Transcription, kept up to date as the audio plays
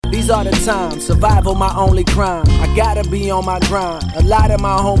These are the times, survival my only crime. I gotta be on my grind, a lot of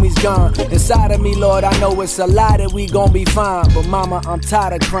my homies gone. Inside of me, Lord, I know it's a lie that we gon' be fine. But mama, I'm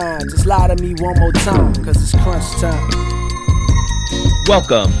tired of crying, just lie to me one more time, cause it's crunch time.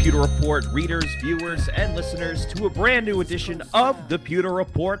 Welcome, Pewter Report readers, viewers, and listeners to a brand new edition of the Pewter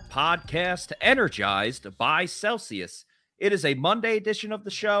Report podcast, energized by Celsius. It is a Monday edition of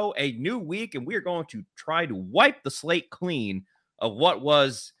the show, a new week, and we're going to try to wipe the slate clean of what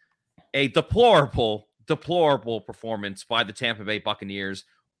was a deplorable performance by the Tampa Bay Buccaneers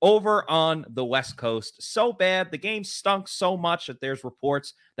over on the West Coast. So bad, the game stunk so much that there's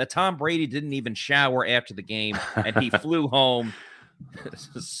reports that Tom Brady didn't even shower after the game, and he flew home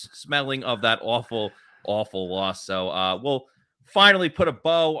smelling of that awful loss. So we'll finally put a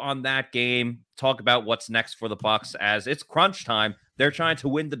bow on that game, talk about what's next for the Bucs as it's crunch time. They're trying to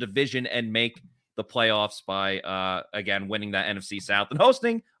win the division and make the playoffs by, again, winning that NFC South and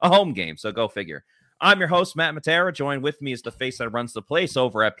hosting a home game. So go figure. I'm your host, Matt Matera. Joined with me is the face that runs the place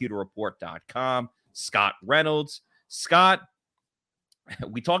over at pewterreport.com, Scott Reynolds. Scott,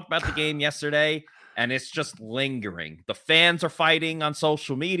 we talked about the game yesterday, and it's just lingering. The fans are fighting on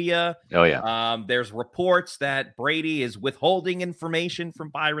social media. Oh, yeah. There's reports that Brady is withholding information from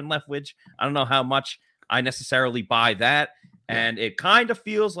Byron Leftwich. I don't know how much I necessarily buy that. And it kind of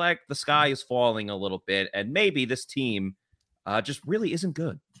feels like the sky is falling a little bit, and maybe this team just really isn't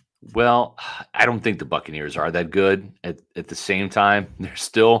good. Well, I don't think the Buccaneers are that good. At the same time, they're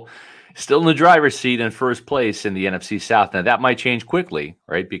still in the driver's seat in first place in the NFC South. Now, that might change quickly,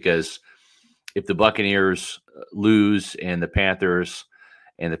 right? Because if the Buccaneers lose and the Panthers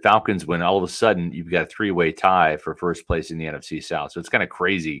and the Falcons win, all of a sudden you've got a three-way tie for first place in the NFC South. So it's kind of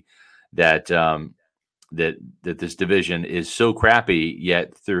crazy that that this division is so crappy,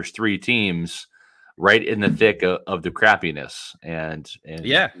 yet there's three teams right in the thick of the crappiness and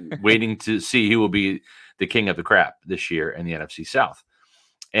waiting to see who will be the king of the crap this year in the NFC South.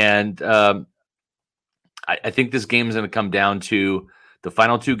 And I think this game is going to come down to the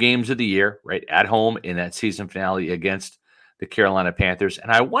final two games of the year, right, at home in that season finale against the Carolina Panthers.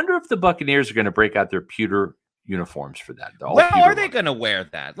 And I wonder if the Buccaneers are going to break out their pewter uniforms for that. Well, are they going to wear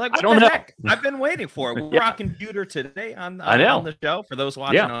that? Like, I don't know. Heck? I've been waiting for it. We're rocking pewter today on the show for those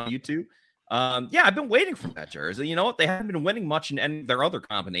watching on YouTube. I've been waiting for that jersey. You know what? They haven't been winning much in any of their other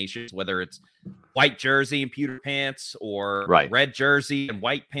combinations, whether it's white jersey and pewter pants or red jersey and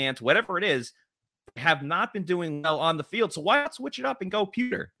white pants, whatever it is. Have not been doing well on the field. So why not switch it up and go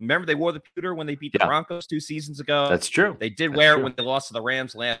pewter? Remember, they wore the pewter when they beat the Broncos 2 seasons ago. That's true. They did wear it when they lost to the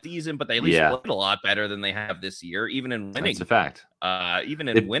Rams last season, but they at least played a lot better than they have this year, even in winning. That's a fact. Even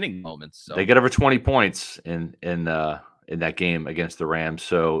in winning moments. So. They get over 20 points in that game against the Rams.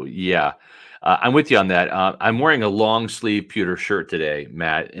 So I'm with you on that. I'm wearing a long sleeve pewter shirt today,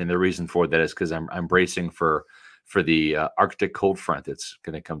 Matt, and the reason for that is because I'm bracing for the Arctic cold front that's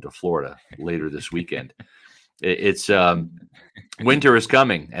going to come to Florida later this weekend. It's winter is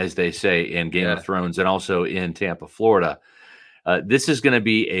coming, as they say in Game of Thrones, and also in Tampa, Florida. This is going to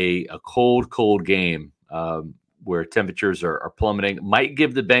be a cold game where temperatures are plummeting. Might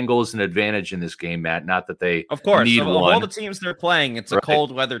give the Bengals an advantage in this game, Matt. Not that they of course need of one. All the teams they're playing, it's a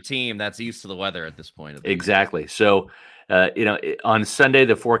cold weather team that's used to the weather at this point. Exactly. So. On Sunday,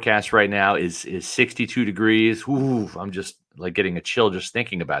 the forecast right now is 62 degrees. Ooh, I'm just like getting a chill just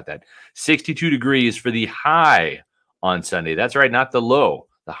thinking about that. 62 degrees for the high on Sunday. That's right, not the low,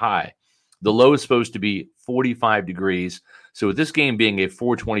 the high. The low is supposed to be 45 degrees. So with this game being a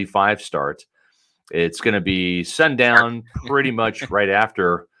 4:25 start, it's going to be sundown pretty much right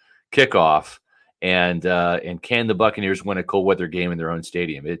after kickoff. And can the Buccaneers win a cold weather game in their own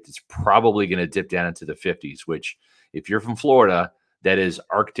stadium? It's probably going to dip down into the 50s, which if you're from Florida, that is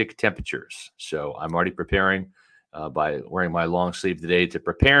Arctic temperatures. So I'm already preparing by wearing my long sleeve today to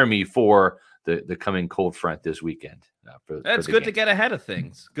prepare me for the coming cold front this weekend. It's good to get ahead of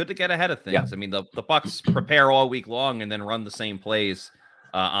things. Yeah. I mean, the Bucs prepare all week long and then run the same plays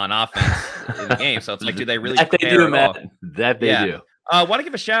on offense in the game. So it's like, do they really prepare they do, at Matt. all? That they do. I want to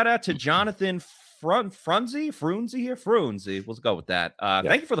give a shout out to Jonathan Frunze. We'll go with that.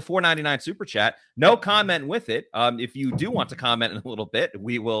 Thank you for the $4.99 super chat. No comment with it. If you do want to comment in a little bit,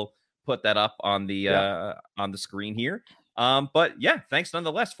 we will put that up on the screen here. But thanks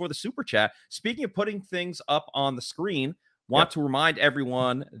nonetheless for the super chat. Speaking of putting things up on the screen, want to remind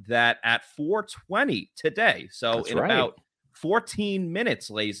everyone that at 4:20 today, so about 14 minutes,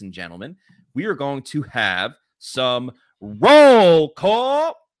 ladies and gentlemen, we are going to have some roll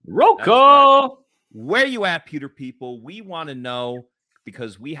call. Roll call. Where you at, Pewter people? We want to know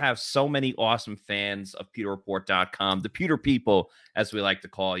because we have so many awesome fans of pewterreport.com, the Pewter people, as we like to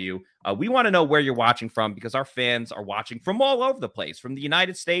call you. We want to know where you're watching from, because our fans are watching from all over the place, from the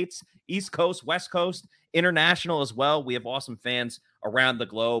United States, East Coast, West Coast, international as well. We have awesome fans around the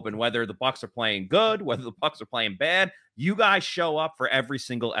globe, and whether the Bucs are playing good, whether the Bucs are playing bad, you guys show up for every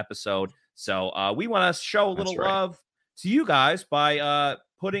single episode. So we want to show a little love to you guys by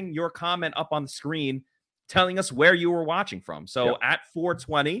putting your comment up on the screen, telling us where you were watching from. So at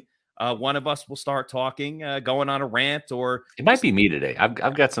 4:20, one of us will start talking, going on a rant, or it might be me today.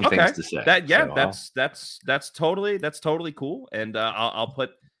 I've got some things to say. That's totally cool. And I'll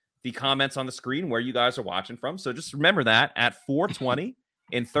put the comments on the screen where you guys are watching from. So just remember that at 4:20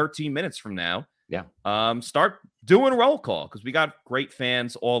 in 13 minutes from now. Yeah. Start doing roll call, because we got great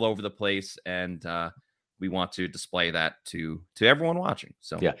fans all over the place, and we want to display that to everyone watching.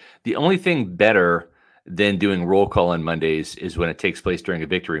 So yeah, the only thing better than doing roll call on Mondays is when it takes place during a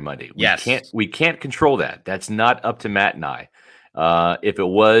victory Monday. We can't control that. That's not up to Matt and I. If it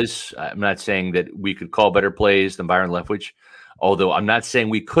was, I'm not saying that we could call better plays than Byron Leftwich, although I'm not saying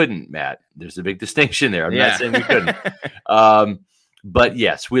we couldn't, Matt. There's a big distinction there. I'm not saying we couldn't. But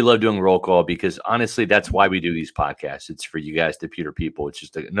yes, we love doing roll call, because honestly, that's why we do these podcasts. It's for you guys, the Pewter people. It's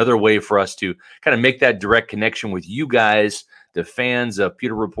just another way for us to kind of make that direct connection with you guys, the fans of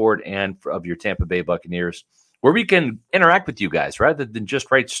Pewter Report and of your Tampa Bay Buccaneers, where we can interact with you guys rather than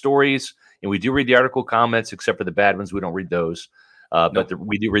just write stories. And we do read the article comments, except for the bad ones. We don't read those, but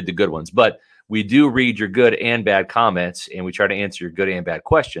we do read the good ones. But we do read your good and bad comments, and we try to answer your good and bad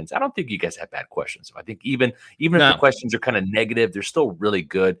questions. I don't think you guys have bad questions. I think even if the questions are kind of negative, they're still really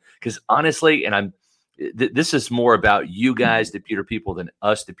good. Because honestly, and this is more about you guys, the Pewter people, than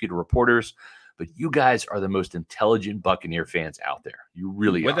us, the Pewter reporters. But you guys are the most intelligent Buccaneer fans out there. You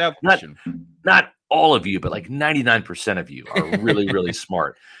really Without are. Not all of you, but like 99% of you are really, really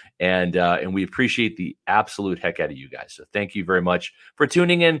smart. And we appreciate the absolute heck out of you guys. So thank you very much for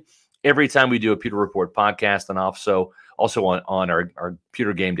tuning in every time we do a Pewter Report podcast, and also on our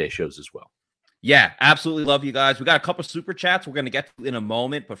Pewter Game Day shows as well. Yeah, absolutely love you guys. We got a couple super chats we're going to get to in a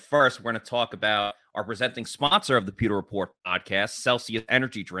moment, but first we're going to talk about our presenting sponsor of the Pewter Report podcast, Celsius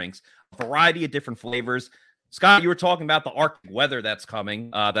Energy Drinks, a variety of different flavors. Scott, you were talking about the Arctic weather that's coming.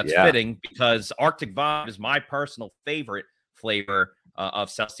 That's fitting, because Arctic Vibe is my personal favorite flavor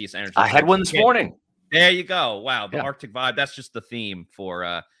of Celsius Energy Drinks. I had one this morning. There you go. Wow, the Arctic Vibe. That's just the theme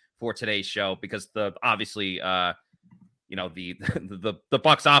for today's show, because obviously the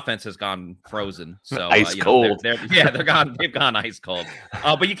Bucs offense has gone frozen, so ice cold. They've gone ice cold.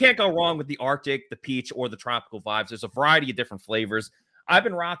 But you can't go wrong with the Arctic, the peach, or the tropical vibes. There's a variety of different flavors. I've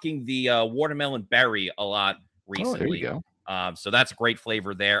been rocking the watermelon berry a lot recently. Oh, there you go. So that's a great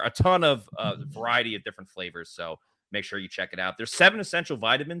flavor there. A ton of variety of different flavors. So make sure you check it out. There's 7 essential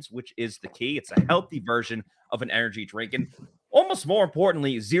vitamins, which is the key. It's a healthy version of an energy drink, and almost more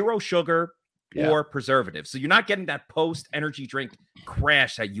importantly, 0 sugar or preservatives. So you're not getting that post energy drink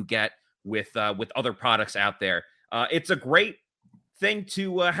crash that you get with other products out there. It's a great thing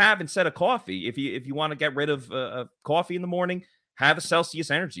to have instead of coffee. If you want to get rid of coffee in the morning, have a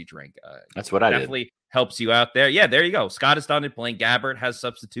Celsius energy drink. That's what I definitely helps you out there. Yeah, there you go. Scott has done it. Blaine Gabbert has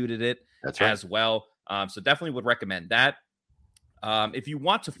substituted it as well. So definitely would recommend that. If you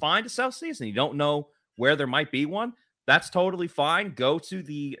want to find a Celsius and you don't know where there might be one, that's totally fine. Go to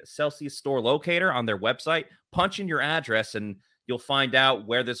the Celsius store locator on their website, punch in your address, and you'll find out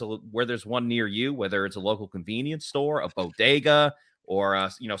where there's one near you, whether it's a local convenience store, a bodega, or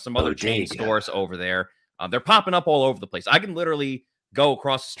some other chain stores over there. They're popping up all over the place. I can literally go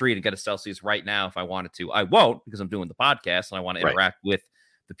across the street and get a Celsius right now if I wanted to. I won't, because I'm doing the podcast and I want to interact with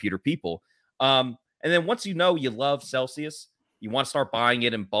the Pewter people. And then once you love Celsius, you want to start buying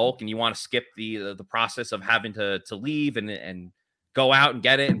it in bulk, and you want to skip the process of having to leave and go out and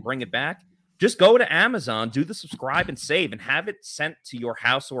get it and bring it back. Just go to Amazon, do the subscribe and save, and have it sent to your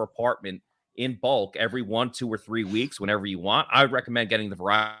house or apartment in bulk every 1, 2, or 3 weeks, whenever you want. I would recommend getting the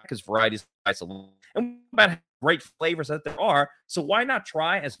variety, because variety is nice alone. And about great flavors that there are. So why not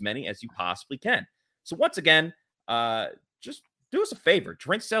try as many as you possibly can? So once again, just do us a favor.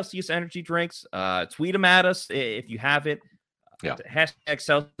 Drink Celsius energy drinks. Tweet them at us if you have it. Hashtag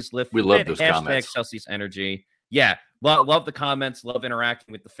Celsius Lift. We love those comments. Hashtag Celsius Energy. Yeah. Love the comments. Love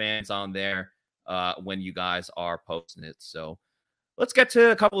interacting with the fans on there when you guys are posting it. So let's get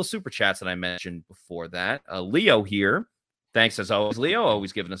to a couple of super chats that I mentioned before that. Leo here. Thanks as always, Leo.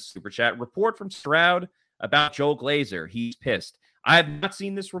 Always giving us a super chat. Report from Stroud about Joe Glazer. He's pissed. I have not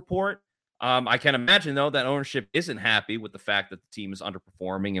seen this report. I can imagine, though, that ownership isn't happy with the fact that the team is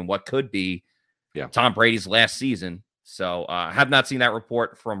underperforming and what could be Tom Brady's last season. So I have not seen that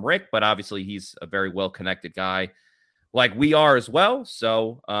report from Rick, but obviously he's a very well-connected guy like we are as well.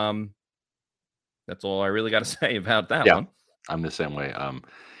 So that's all I really got to say about that one. I'm the same way.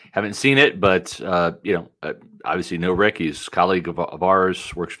 Haven't seen it, but obviously know Rick. He's a colleague of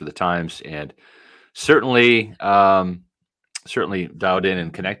ours, works for the Times, and certainly dialed in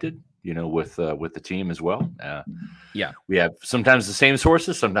and connected, with the team as well. We have sometimes the same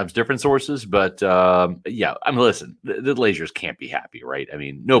sources, sometimes different sources, but listen, the Blazers can't be happy, right? I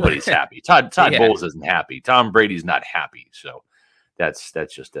mean, nobody's happy. Todd Bowles isn't happy. Tom Brady's not happy. So that's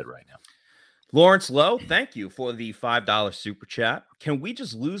just it right now. Lawrence Lowe, thank you for the $5 super chat. Can we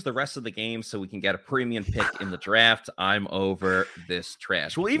just lose the rest of the game so we can get a premium pick in the draft? I'm over this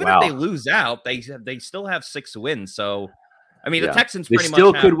trash. Well, even if they lose out, they still have 6 wins. So, I mean, the Texans pretty much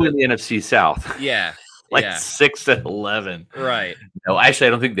still could win the NFC South. Yeah. 6-11. Right. No, actually, I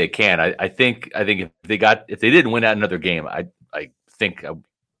don't think they can. I think if they didn't win out another game, I think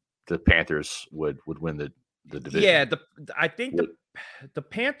the Panthers would win the division. Yeah, I think the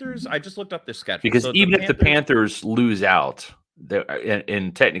Panthers. I just looked up their schedule because if the Panthers lose out,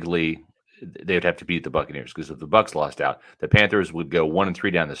 and technically they would have to beat the Buccaneers, because if the Bucs lost out, the Panthers would go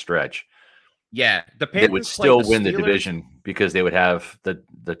 1-3 down the stretch. Yeah, the Panthers would still win the division because they would have the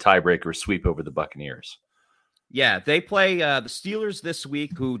tiebreaker sweep over the Buccaneers. Yeah, they play the Steelers this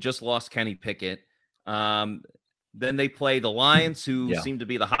week, who just lost Kenny Pickett. Then they play the Lions, who seem to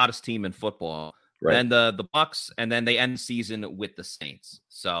be the hottest team in football. Right. Then the Bucs, and then they end the season with the Saints.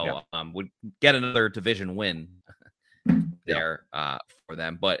 So would get another division win there for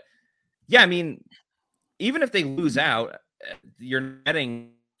them. But yeah, I mean, even if they lose out, you're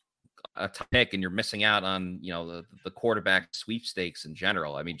getting a top pick and you're missing out on the quarterback sweepstakes in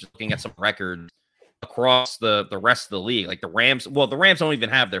general. I mean, just looking at some records across the rest of the league, like the Rams. Well, the Rams don't even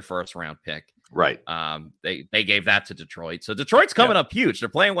have their first round pick. Right. They gave that to Detroit. So Detroit's coming up huge. They're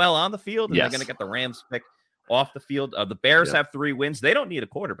playing well on the field, and they're going to get the Rams pick off the field. The Bears have 3 wins. They don't need a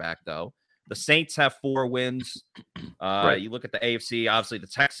quarterback, though. The Saints have 4 wins. You look at the AFC, obviously the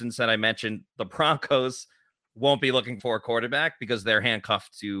Texans that I mentioned. The Broncos won't be looking for a quarterback because they're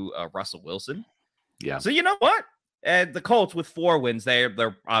handcuffed to Russell Wilson. Yeah. So you know what? And the Colts with 4 wins,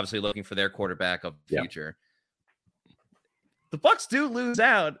 they're obviously looking for their quarterback of the future. The Bucs do lose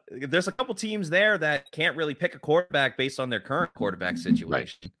out. There's a couple teams there that can't really pick a quarterback based on their current quarterback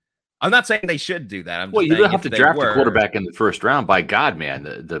situation. Right. I'm not saying they should do that. You don't have to draft a quarterback in the first round. By God, man,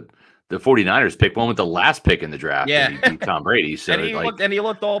 the 49ers picked one with the last pick in the draft. Yeah, and he beat Tom Brady. So and he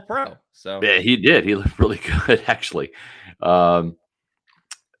looked all pro. So yeah, he did. He looked really good, actually.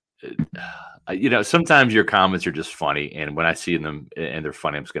 Sometimes your comments are just funny, and when I see them and they're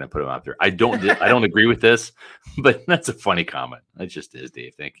funny, I'm just going to put them out there. I don't agree with this, but that's a funny comment. That just is,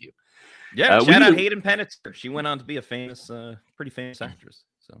 Dave. Thank you. Yeah, shout out Hayden Panettiere. She went on to be a pretty famous actress.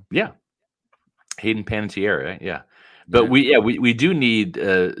 So yeah, Hayden Panettiere, right? Yeah. But we do need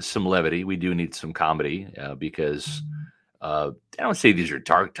some levity. We do need some comedy because I don't say these are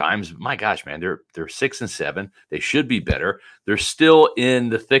dark times. But my gosh, man, they're 6-7. They should be better. They're still in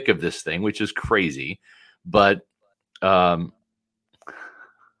the thick of this thing, which is crazy. But I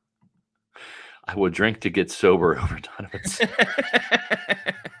will drink to get sober over Donovan's.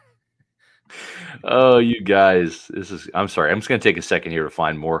 Oh, you guys, I'm sorry. I'm just going to take a second here to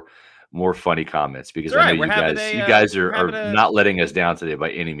find more funny comments because I know you guys are not letting us down today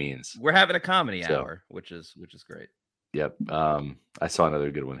by any means. We're having a comedy hour, which is great. Yep. I saw another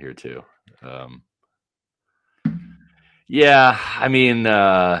good one here too. Yeah, I mean,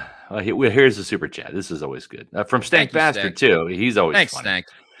 here's the super chat. This is always good. From Stank Bastard too. He's always funny. Stank.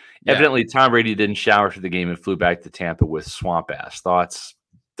 Yeah. Evidently, Tom Brady didn't shower for the game and flew back to Tampa with swamp ass. Thoughts?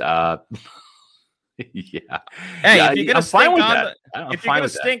 Yeah. Hey, if you're gonna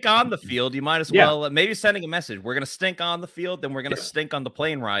stink on the field, you might as well maybe sending a message. We're gonna stink on the field, then we're gonna stink on the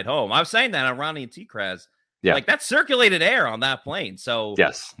plane ride home. I was saying that on Ronnie and T-Kraz. Yeah, like that's circulated air on that plane. So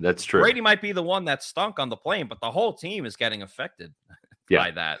yes, that's true. Brady might be the one that stunk on the plane, but the whole team is getting affected by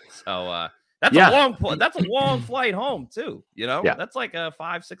that. So that's a long flight home too. That's like a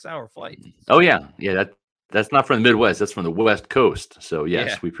 5-6 hour flight. So. Oh yeah. That's not from the Midwest. That's from the West Coast. So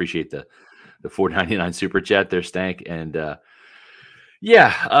yes, we appreciate the $4.99 super chat there, Stank. And I've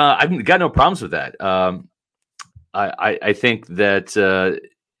got no problems with that. I think that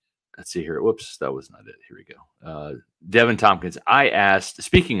let's see here. Whoops, that was not it. Here we go. Devin Tompkins. I asked,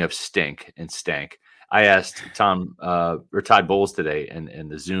 speaking of stink and stank, I asked Todd Bowles today in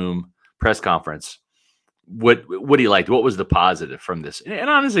the Zoom press conference what he liked. What was the positive from this? And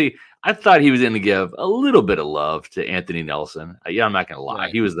honestly, I thought he was going to give a little bit of love to Anthony Nelson. I'm not going to lie.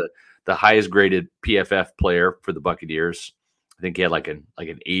 Right. He was the highest graded PFF player for the Buccaneers. I think he had like an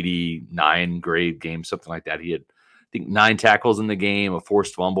 89 grade game, something like that. He had, I think, 9 tackles in the game, a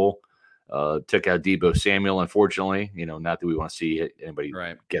forced fumble. Took out Deebo Samuel, unfortunately. Not that we want to see anybody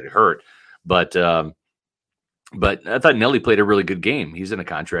get hurt, but I thought Nelly played a really good game. He's in a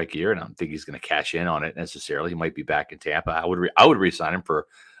contract year, and I don't think he's going to cash in on it necessarily. He might be back in Tampa. I would re-sign him for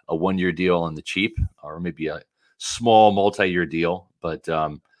a 1-year deal on the cheap, or maybe a small multi-year deal. But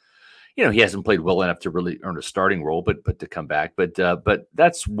he hasn't played well enough to really earn a starting role, but to come back. But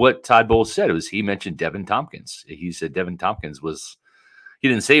that's what Todd Bowles said. He mentioned Devin Tompkins. He said Devin Tompkins was. He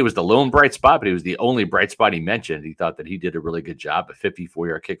didn't say he was the lone bright spot, but he was the only bright spot he mentioned. He thought that he did a really good job, a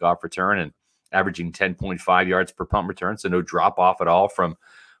 54-yard kickoff return and averaging 10.5 yards per punt return, so no drop off at all from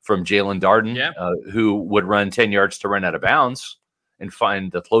Jalen Darden, who would run 10 yards to run out of bounds and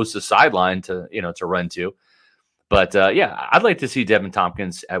find the closest sideline to run to. But I'd like to see Devin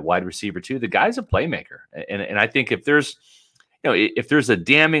Tompkins at wide receiver too. The guy's a playmaker, and I think if there's a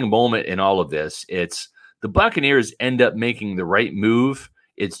damning moment in all of this, it's the Buccaneers end up making the right move.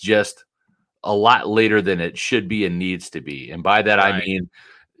 It's just a lot later than it should be and needs to be. And by that, I mean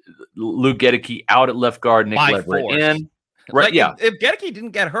Luke Gedeke out at left guard, Nick Leverett in. Right, If Gedeke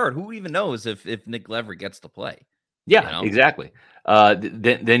didn't get hurt, who even knows if Nick Leverett gets to play? Yeah, exactly.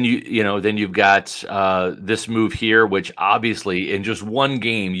 Then you've got this move here, which obviously in just one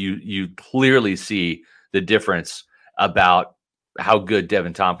game, you clearly see the difference about how good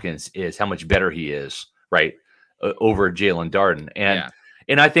Devin Tompkins is, how much better he is. Right, over Jalen Darden.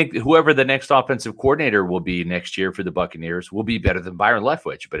 And I think whoever the next offensive coordinator will be next year for the Buccaneers will be better than Byron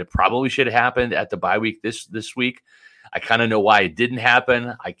Leftwich. But it probably should have happened at the bye week this week. I kind of know why it didn't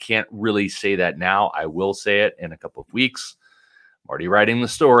happen. I can't really say that now. I will say it in a couple of weeks. I'm already writing the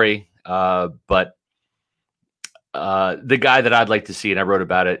story. But the guy that I'd like to see, and I wrote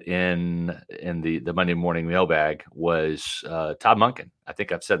about it in the Monday morning mailbag, was Todd Monken. I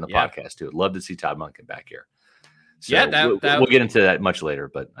think I've said in the podcast too. I'd love to see Todd Monken back here. So we'll get into that much later,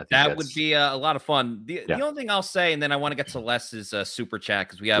 but I think that would be a lot of fun. The only thing I'll say, and then I want to get to Les's super chat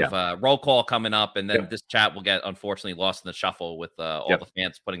because we have roll call coming up, and then this chat will get unfortunately lost in the shuffle with all the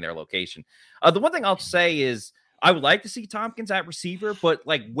fans putting their location. The one thing I'll say is I would like to see Tompkins at receiver, but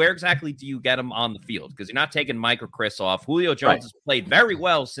where exactly do you get him on the field? Because you're not taking Mike or Chris off. Julio Jones has played very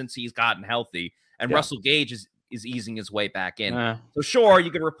well since he's gotten healthy, and Russell Gage is easing his way back in. So sure,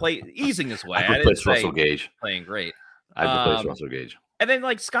 you can replace easing his way. I replace Russell Gage. Playing great. I'd replace Russell Gage. And then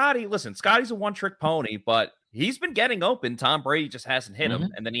Scotty, listen, Scotty's a one-trick pony, but he's been getting open. Tom Brady just hasn't hit him.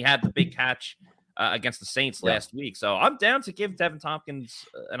 And then he had the big catch against the Saints last week. So I'm down to give Devin Tompkins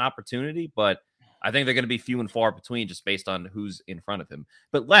an opportunity, but I think they're going to be few and far between just based on who's in front of him.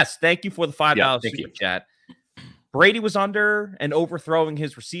 But Les, thank you for the $5 super chat. Brady was under and overthrowing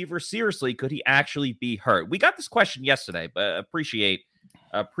his receiver. Seriously, could he actually be hurt? We got this question yesterday, but appreciate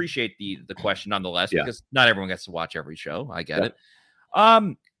the question nonetheless, because not everyone gets to watch every show. I get it.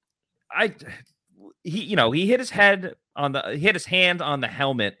 He hit his hand on the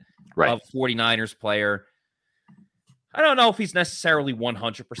helmet of 49ers player. I don't know if he's necessarily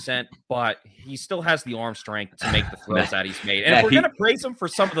 100%, but he still has the arm strength to make the throws that he's made. And if we're going to praise him for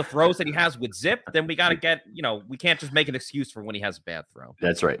some of the throws that he has with zip, then we got to get, we can't just make an excuse for when he has a bad throw.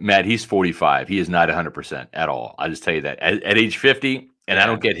 That's right. Matt, he's 45. He is not 100% at all. I'll just tell you that. At age 50, and I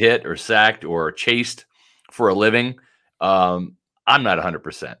don't get hit or sacked or chased for a living, I'm not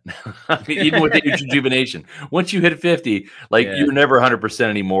 100%. I mean, even with age rejuvenation, once you hit 50, you're never 100%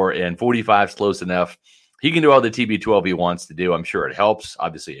 anymore, and 45 is close enough. He can do all the TB12 he wants to do. I'm sure it helps.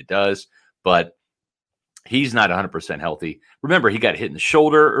 Obviously, it does. But he's not 100% healthy. Remember, he got hit in the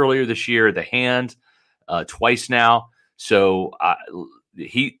shoulder earlier this year, the hand, twice now. So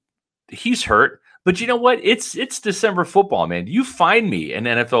he's hurt. But you know what? It's December football, man. You find me an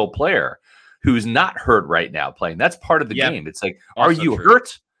NFL player who's not hurt right now playing. That's part of the game. It's like, are you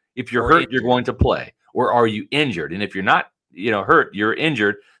hurt? If you're hurt, you're going to play. Or are you injured? And if you're not hurt, you're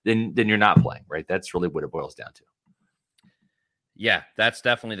injured, then you're not playing, right? That's really what it boils down to. Yeah, that's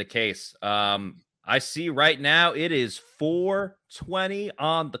definitely the case. I see right now it is 4:20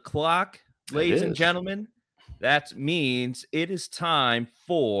 on the clock, ladies and gentlemen. That means it is time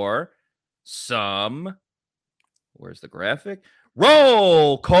for some, where's the graphic?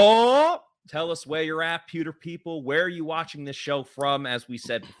 Roll call. Tell us where you're at, Pewter people. Where are you watching this show from? As we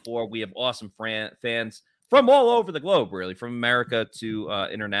said before, we have awesome fans from all over the globe, really, from America to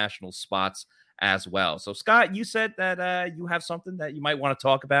international spots as well. So, Scott, you said that you have something that you might want to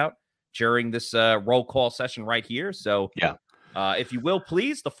talk about during this roll call session right here. So, if you will,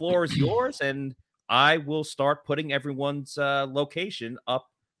 please, the floor is yours, and I will start putting everyone's location up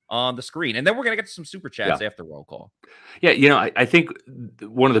on the screen. And then we're going to get to some super chats after roll call. Yeah, I think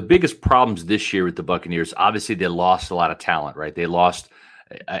one of the biggest problems this year with the Buccaneers, obviously they lost a lot of talent, right? They lost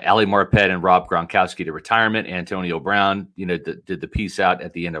Ali Marpet and Rob Gronkowski to retirement. Antonio Brown, did the piece out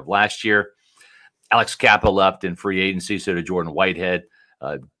at the end of last year. Alex Kappa left in free agency, so did Jordan Whitehead.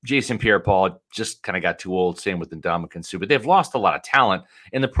 Jason Pierre-Paul just kind of got too old, same with Ndamukong Suh. But they've lost a lot of talent.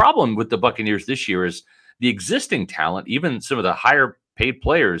 And the problem with the Buccaneers this year is the existing talent, even some of the higher paid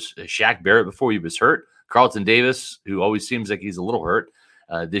players, Shaq Barrett before he was hurt, Carlton Davis, who always seems like he's a little hurt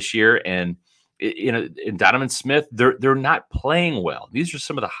this year, and Donovan Smith, they're not playing well. These are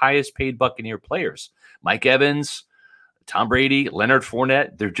some of the highest paid Buccaneer players. Mike Evans, Tom Brady, Leonard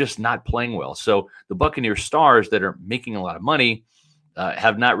Fournette, they're just not playing well. So the Buccaneer stars that are making a lot of money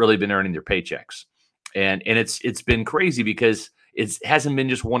have not really been earning their paychecks. And it's been crazy because it hasn't been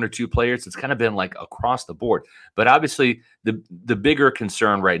just one or two players. It's kind of been like across the board. But obviously the bigger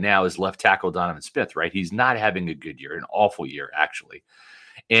concern right now is left tackle Donovan Smith, right? He's not having a good year, an awful year, actually.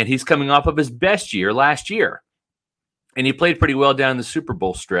 And he's coming off of his best year last year. And he played pretty well down the Super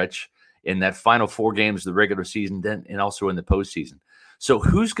Bowl stretch in that final 4 games of the regular season, then and also in the postseason. So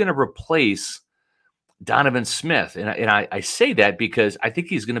who's going to replace Donovan Smith? And I say that because I think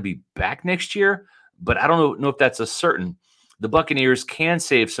he's going to be back next year, but I don't know if that's a certain. The Buccaneers can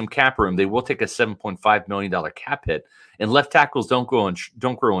save some cap room. They will take a $7.5 million cap hit, and left tackles don't grow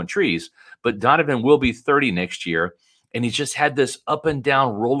on trees. But Donovan will be 30 next year, and he's just had this up and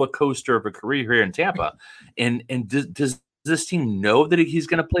down roller coaster of a career here in Tampa. And does this team know that he's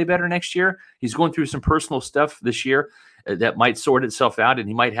going to play better next year? He's going through some personal stuff this year that might sort itself out, and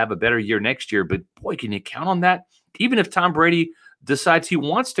he might have a better year next year. But boy, can you count on that? Even if Tom Brady decides he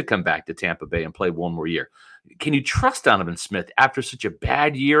wants to come back to Tampa Bay and play one more year, can you trust Donovan Smith after such a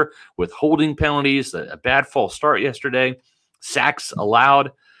bad year with holding penalties, a bad false start yesterday, sacks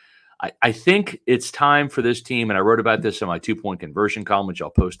allowed? I think it's time for this team, and I wrote about this in my 2-point conversion column, which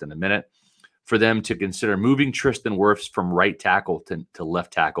I'll post in a minute, for them to consider moving Tristan Wirfs from right tackle to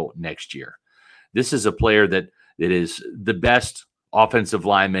left tackle next year. This is a player that is the best offensive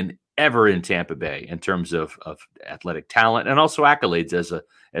lineman ever in Tampa Bay in terms of athletic talent and also accolades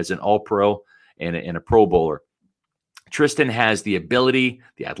as an All-Pro and a Pro Bowler. Tristan has the ability,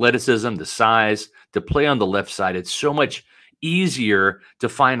 the athleticism, the size to play on the left side. It's so much easier to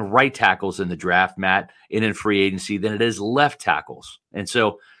find right tackles in the draft, Matt, and in free agency than it is left tackles. And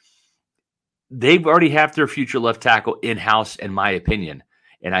so they've already have their future left tackle in-house, in my opinion.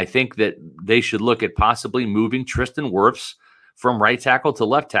 And I think that they should look at possibly moving Tristan Wirfs from right tackle to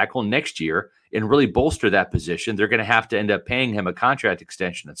left tackle next year and really bolster that position. They're going to have to end up paying him a contract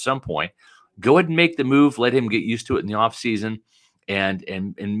extension at some point. Go ahead and make the move. Let him get used to it in the offseason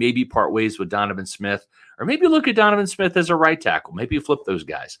and maybe part ways with Donovan Smith, or maybe look at Donovan Smith as a right tackle. Maybe flip those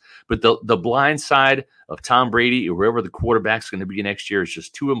guys. But the blind side of Tom Brady or whoever the quarterback's going to be next year is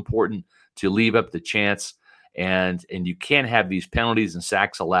just too important to leave up the chance. And you can't have these penalties and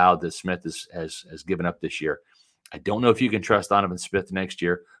sacks allowed that Smith has given up this year. I don't know if you can trust Donovan Smith next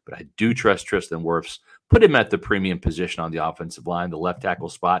year, but I do trust Tristan Wirfs. Put him at the premium position on the offensive line, the left tackle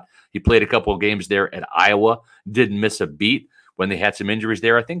spot. He played a couple of games there at Iowa, didn't miss a beat when they had some injuries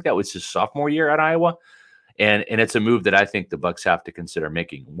there. I think that was his sophomore year at Iowa. And it's a move that I think the Bucs have to consider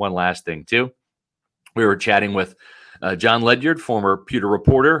making. One last thing, too. We were chatting with John Ledyard, former Pewter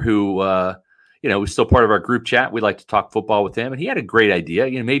reporter, who was still part of our group chat. We like to talk football with him, and he had a great idea.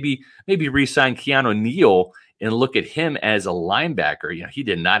 Maybe re-sign Keanu Neal and look at him as a linebacker. He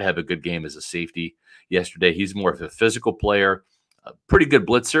did not have a good game as a safety yesterday. He's more of a physical player, a pretty good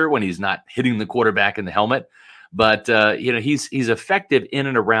blitzer when he's not hitting the quarterback in the helmet. But he's effective in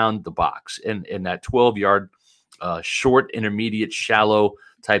and around the box in that 12-yard short, intermediate, shallow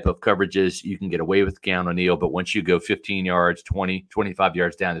type of coverages. You can get away with Keanu Neal, but once you go 15 yards, 20, 25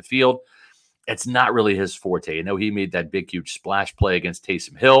 yards down the field, it's not really his forte. I know he made that big, huge splash play against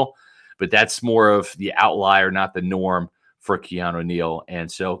Taysom Hill, but that's more of the outlier, not the norm for Keanu Neal.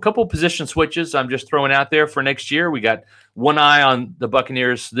 And so a couple position switches I'm just throwing out there for next year. We got one eye on the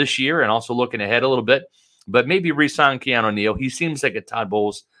Buccaneers this year and also looking ahead a little bit, but maybe re-sign Keanu Neal. He seems like a Todd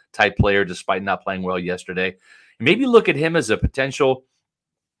Bowles type player despite not playing well yesterday. And maybe look at him as a potential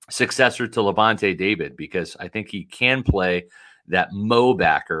successor to Levante David, because I think he can play that Mo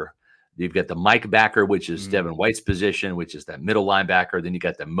backer. You've got the Mike backer, which is Devin White's position, which is that middle linebacker. Then you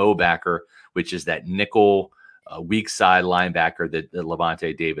got the Mo backer, which is that nickel weak side linebacker that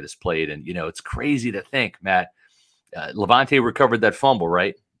Levante David has played. And, it's crazy to think, Matt, Levante recovered that fumble,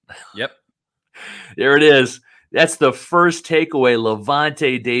 right? Yep. There it is. That's the first takeaway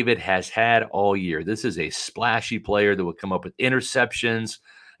Levante David has had all year. This is a splashy player that would come up with interceptions.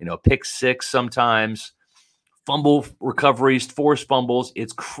 pick six sometimes, fumble recoveries, forced fumbles.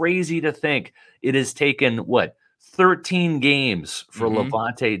 It's crazy to think it has taken 13 games for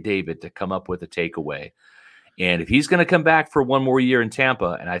Levante David to come up with a takeaway. And if he's going to come back for one more year in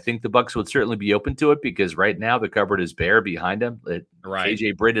Tampa, and I think the Bucs would certainly be open to it, because right now the cupboard is bare behind him. Right.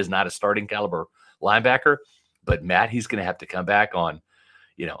 KJ Britt is not a starting caliber linebacker, but Matt, he's going to have to come back on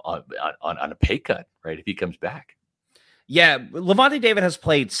a pay cut, right? If he comes back. Yeah, Levante David has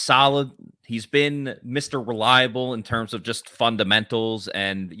played solid. He's been Mr. Reliable in terms of just fundamentals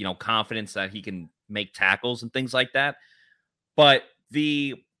and, confidence that he can make tackles and things like that. But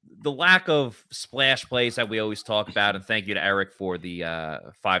the lack of splash plays that we always talk about, and thank you to Eric for the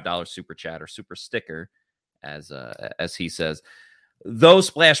 $5 super chat or super sticker, as he says. Those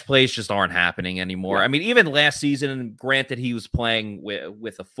splash plays just aren't happening anymore. Yeah. I mean, even last season, granted, he was playing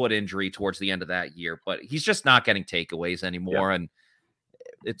with a foot injury towards the end of that year, but he's just not getting takeaways anymore. Yeah.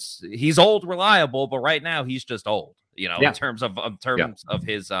 And he's old, reliable, but right now he's just old, in terms of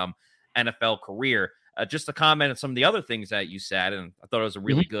his NFL career. Just to comment on some of the other things that you said, and I thought it was a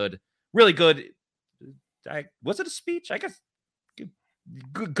really good. Was it a speech? I guess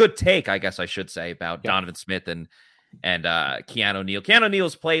good take, I guess I should say, about Donovan Smith and Keanu Neal. Keanu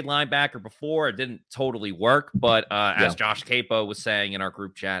Neal's played linebacker before. It didn't totally work, but as Josh Capo was saying in our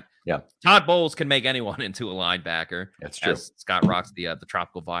group chat, Todd Bowles can make anyone into a linebacker. That's true. Scott rocks the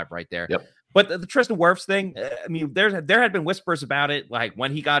tropical vibe right there. Yep. But the Tristan Wirfs thing, I mean, there had been whispers about it, like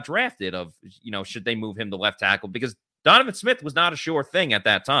when he got drafted, of should they move him to left tackle, because Donovan Smith was not a sure thing at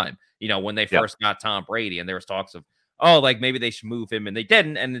that time. When they first got Tom Brady, and there was talks of maybe they should move him, and they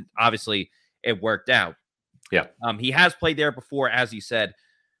didn't, and obviously it worked out. Yeah. He has played there before, as you said.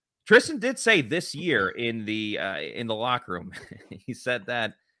 Tristan did say this year in the locker room, he said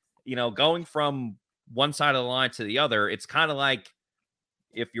that, going from one side of the line to the other, it's kind of like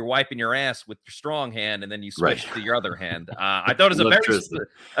if you're wiping your ass with your strong hand and then you switch to your other hand. I thought it was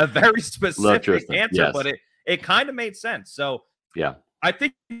a very specific answer, but it kind of made sense. So I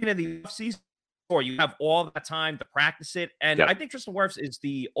think in the offseason, you have all that time to practice it. And I think Tristan Wirfs is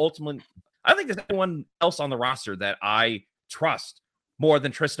the ultimate. I think there's anyone else on the roster that I trust more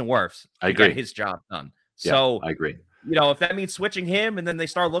than Tristan Wirfs to get his job done. So I agree. If that means switching him and then they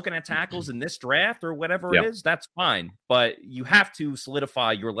start looking at tackles in this draft or whatever it is, that's fine. But you have to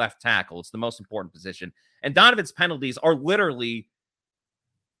solidify your left tackle. It's the most important position. And Donovan's penalties are literally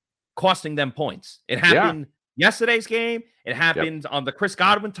costing them points. It happened yesterday's game. It happened on the Chris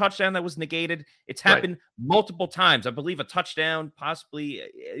Godwin touchdown that was negated. It's happened multiple times. I believe a touchdown possibly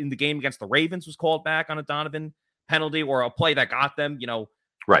in the game against the Ravens was called back on a Donovan penalty, or a play that got them,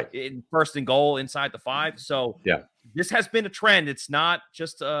 in first and goal inside the 5. So this has been a trend. It's not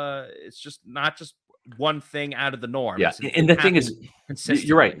just not just one thing out of the norm. Yeah. And the thing is,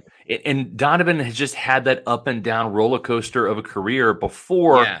 you're right. And Donovan has just had that up and down roller coaster of a career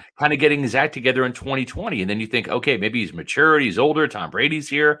before kind of getting his act together in 2020. And then you think, okay, maybe he's matured. He's older. Tom Brady's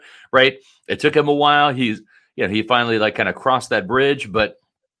here, right? It took him a while. He finally kind of crossed that bridge, but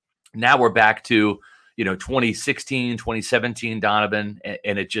now we're back to, 2016, 2017 Donovan.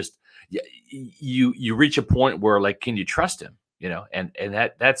 And it just, you reach a point where can you trust him? And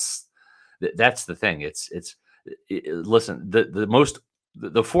that's the thing. Listen,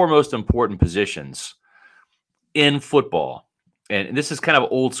 the four most important positions in football, and this is kind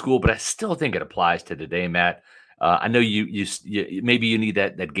of old school, but I still think it applies to today, Matt. I know you maybe you need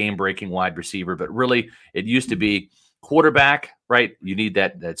that game breaking wide receiver, but really it used to be quarterback, right? You need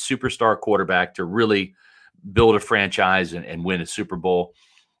that superstar quarterback to really build a franchise and win a Super Bowl.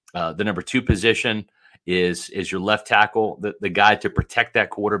 The number 2 position is your left tackle, the guy to protect that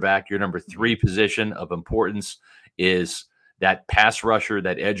quarterback. Your number 3 position of importance is that pass rusher,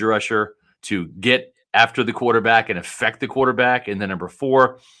 that edge rusher to get after the quarterback and affect the quarterback. And then number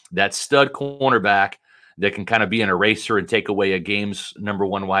 4, that stud cornerback that can kind of be an eraser and take away a game's number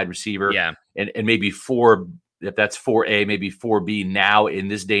 1 wide receiver. Yeah. And maybe 4, if that's 4A, maybe 4B now in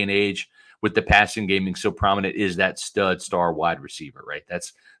this day and age with the passing game being so prominent, is that stud star wide receiver, right?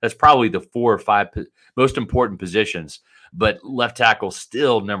 That's probably the 4 or 5 most important positions, but left tackle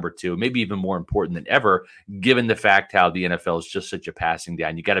still number 2, maybe even more important than ever, given the fact how the NFL is just such a passing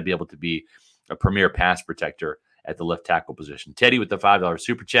down. You got to be able to be a premier pass protector at the left tackle position. Teddy with the $5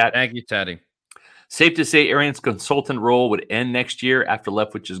 super chat. Thank you, Teddy. Safe to say Arians' consultant role would end next year after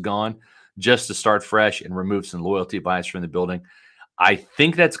Leftwich is gone, just to start fresh and remove some loyalty bias from the building. I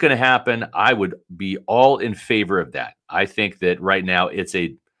think that's going to happen. I would be all in favor of that. I think that right now it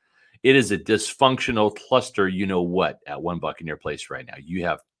is a dysfunctional cluster, at One Buccaneer Place right now. You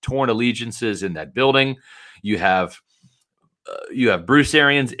have torn allegiances in that building. You have you have Bruce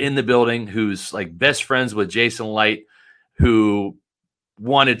Arians in the building, who's like best friends with Jason Light, who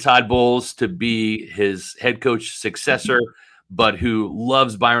wanted Todd Bowles to be his head coach successor, but who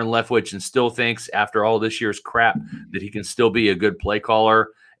loves Byron Leftwich and still thinks after all this year's crap that he can still be a good play caller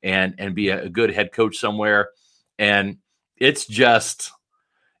and be a good head coach somewhere. And it's a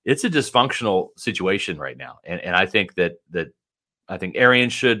dysfunctional situation right now. And I think that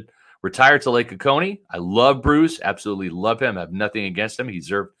Arians should retire to Lake Oconee. I love Bruce, absolutely love him. I have nothing against him. He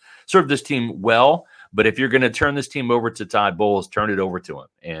served this team well. But if you're going to turn this team over to Todd Bowles, turn it over to him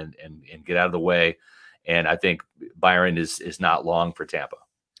and get out of the way. And I think Byron is not long for Tampa.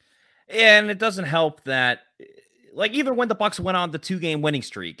 And it doesn't help that, like, even when the Bucs went on the 2-game winning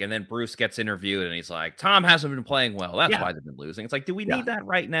streak and then Bruce gets interviewed and he's like, Tom hasn't been playing well. That's why they've been losing. It's like, do we need that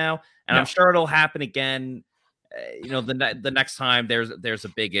right now? And I'm sure it'll happen again. The next time there's a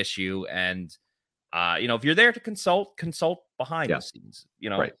big issue, and if you're there to consult behind the scenes.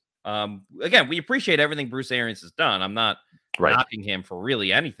 Right. Again, we appreciate everything Bruce Arians has done. I'm not knocking him for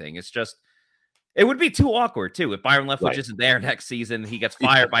really anything. It's just it would be too awkward too if Byron Leftwich isn't there next season. He gets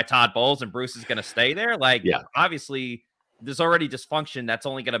fired by Todd Bowles, and Bruce is going to stay there. Obviously, there's already dysfunction that's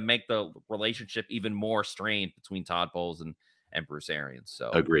only going to make the relationship even more strained between Todd Bowles and Bruce Arians.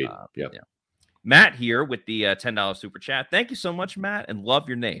 So agreed. Matt here with the $10 super chat. Thank you so much, Matt, and love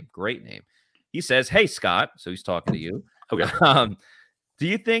your name. Great name. He says, "Hey, Scott." So he's talking to you. Okay. Do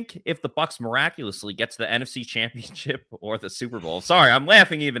you think if the Bucs miraculously get to the NFC Championship or the Super Bowl? Sorry, I'm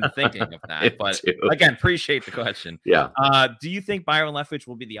laughing even thinking of that. But again, appreciate the question. Yeah. Do you think Byron Leftwich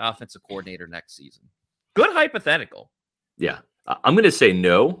will be the offensive coordinator next season? Good hypothetical. Yeah. I'm going to say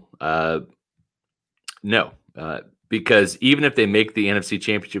no. No. Because even if they make the NFC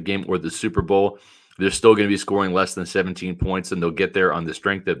Championship game or the Super Bowl, they're still going to be scoring less than 17 points, and they'll get there on the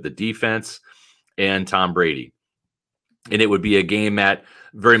strength of the defense and Tom Brady. And it would be a game at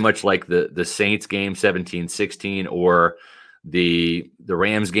very much like the Saints game, 17-16, or the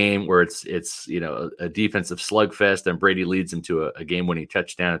Rams game where it's a defensive slugfest and Brady leads them to a game-winning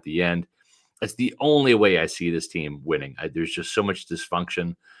touchdown at the end. That's the only way I see this team winning. There's just so much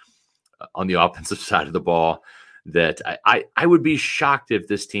dysfunction on the offensive side of the ball that I would be shocked if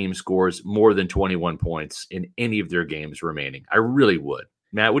this team scores more than 21 points in any of their games remaining. I really would.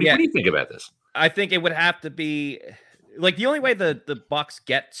 Matt, what do you think about this? I think it would have to be like the only way the Bucs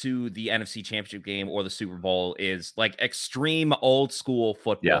get to the NFC Championship game or the Super Bowl is like extreme old school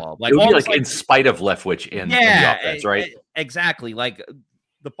football. Like, it would be like in spite of Leftwich in the offense, right? Exactly. Like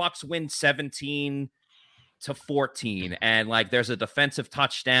the Bucs win 17-14, and like there's a defensive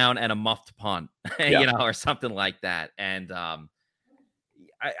touchdown and a muffed punt, or something like that. And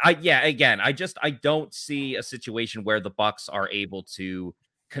I don't see a situation where the Bucs are able to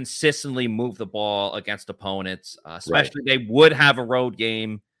consistently move the ball against opponents, especially they would have a road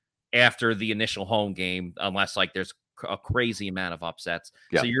game after the initial home game, unless like there's a crazy amount of upsets.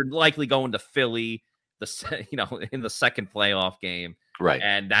 So you're likely going to Philly, in the second playoff game. Right.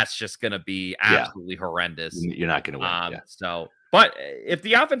 And that's just going to be absolutely horrendous. You're not going to win. But if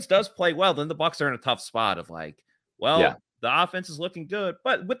the offense does play well, then the Bucs are in a tough spot of like, the offense is looking good.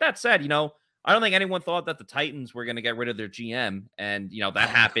 But with that said, I don't think anyone thought that the Titans were going to get rid of their GM, and that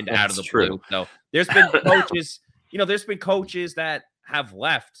happened out of the blue. So there's been coaches, that have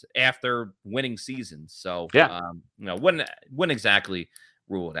left after winning seasons. So wouldn't exactly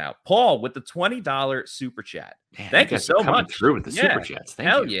rule it out. Paul with the $20 super chat. Man, thank you so much. Through with the super chats.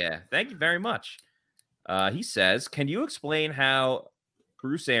 Thank you. Thank you very much. He says, "Can you explain how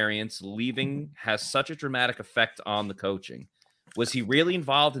Bruce Arians leaving has such a dramatic effect on the coaching? Was he really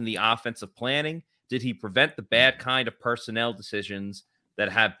involved in the offensive planning? Did he prevent the bad kind of personnel decisions that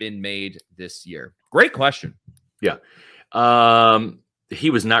have been made this year?" Great question. Yeah. He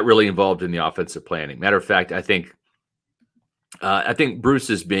was not really involved in the offensive planning. Matter of fact, I think Bruce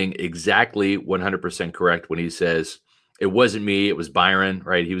is being exactly 100% correct when he says it wasn't me, it was Byron,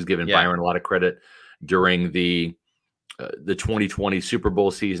 right? He was giving Byron a lot of credit during the 2020 Super Bowl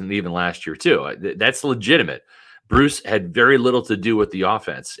season, even last year too. That's legitimate. Bruce had very little to do with the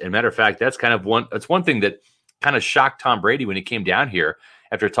offense. And matter of fact, that's one thing that kind of shocked Tom Brady when he came down here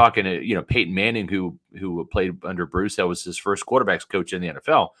after talking to, Peyton Manning, who played under Bruce. That was his first quarterbacks coach in the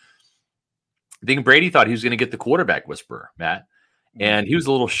NFL. I think Brady thought he was going to get the quarterback whisperer, Matt. And he was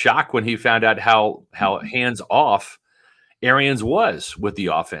a little shocked when he found out how hands off Arians was with the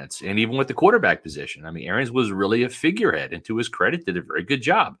offense and even with the quarterback position. I mean, Arians was really a figurehead, and to his credit, did a very good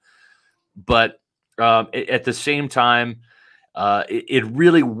job. But at the same time, it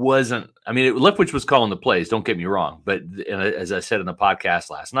really wasn't. I mean, Leftwich was calling the plays. Don't get me wrong. But as I said in the podcast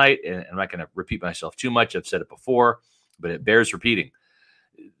last night, and I'm not going to repeat myself too much, I've said it before, but it bears repeating.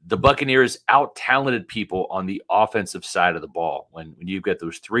 The Buccaneers out-talented people on the offensive side of the ball. When you've got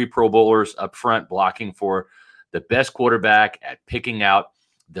those 3 Pro Bowlers up front blocking for the best quarterback at picking out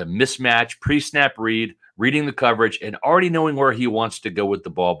the mismatch, pre-snap read, reading the coverage, and already knowing where he wants to go with the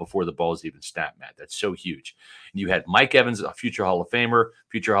ball before the ball is even snapped, Matt. That's so huge. And you had Mike Evans, a future Hall of Famer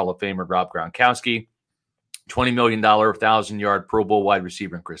Rob Gronkowski, $20 million, 1,000-yard Pro Bowl wide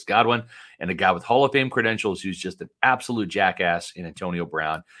receiver in Chris Godwin, and a guy with Hall of Fame credentials who's just an absolute jackass in Antonio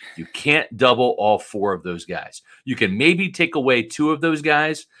Brown. You can't double all 4 of those guys. You can maybe take away 2 of those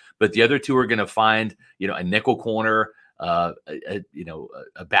guys, but the other 2 are going to find, a nickel corner, a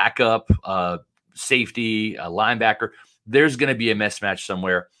backup, safety, a linebacker. There's going to be a mismatch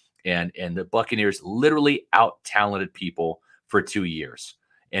somewhere, and the Buccaneers literally out-talented people for 2 years.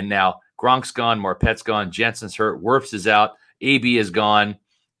 And now Gronk's gone, Marpet's gone, Jensen's hurt, Wirfs is out, AB is gone,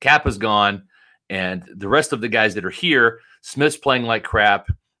 Kappa's gone, and the rest of the guys that are here, Smith's playing like crap,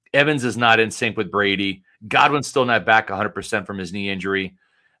 Evans is not in sync with Brady, Godwin's still not back 100% from his knee injury,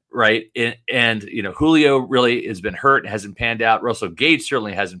 right? And Julio really has been hurt and hasn't panned out. Russell Gage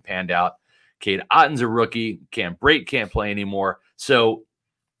certainly hasn't panned out. Cade Otton's a rookie. Cam Brate can't play anymore. So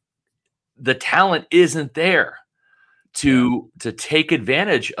the talent isn't there to take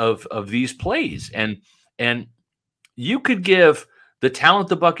advantage of these plays. And you could give the talent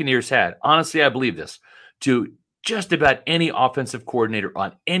the Buccaneers had, honestly, I believe this, to just about any offensive coordinator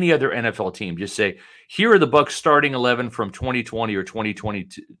on any other NFL team. Just say, here are the Bucs starting 11 from 2020 or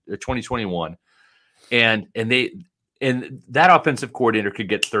 2022 or 2021. And that offensive coordinator could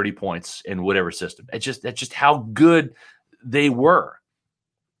get 30 points in whatever system. That's just how good they were.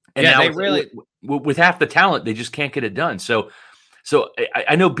 And now they really with half the talent, they just can't get it done. So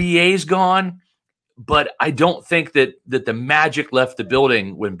I know BA's gone, but I don't think that the magic left the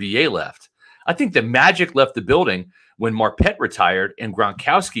building when BA left. I think the magic left the building when Marpet retired and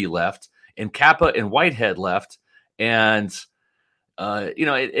Gronkowski left and Kappa and Whitehead left. And, and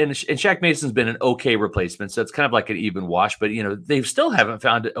Shaq Mason's been an okay replacement. So it's kind of like an even wash, but, they still haven't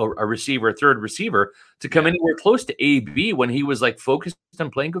found a third receiver to come anywhere close to AB when he was like focused on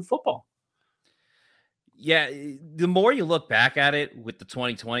playing good football. Yeah, the more you look back at it with the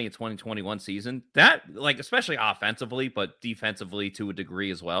 2020 and 2021 season, that, like, especially offensively, but defensively to a degree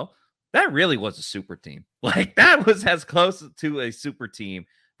as well, that really was a super team. Like, that was as close to a super team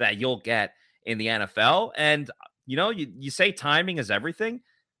that you'll get in the NFL. And, you say timing is everything.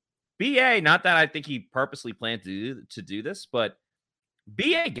 BA, not that I think he purposely planned to do this, but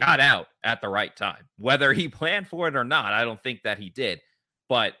BA got out at the right time. Whether he planned for it or not, I don't think that he did.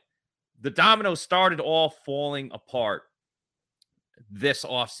 But the dominoes started all falling apart this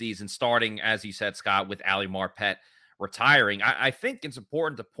offseason, starting, as you said, Scott, with Ali Marpet retiring. I think it's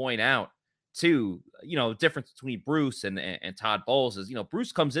important to point out, too, the difference between Bruce and Todd Bowles is,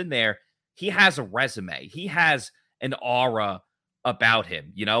 Bruce comes in there, he has a resume. He has an aura about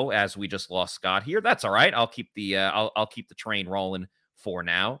him, as we just lost Scott here. That's all right. I'll keep the I'll keep the train rolling for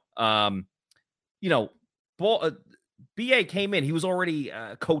now. BA came in. He was already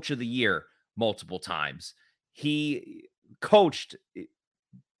coach of the year multiple times. He coached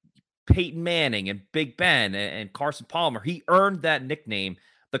Peyton Manning and Big Ben and Carson Palmer. He earned that nickname,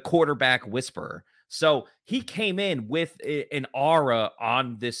 the quarterback whisperer. So he came in with an aura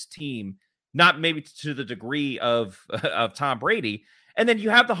on this team, not maybe to the degree of Tom Brady. And then you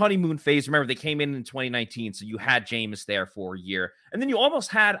have the honeymoon phase. Remember, they came in 2019, so you had Jameis there for a year. And then you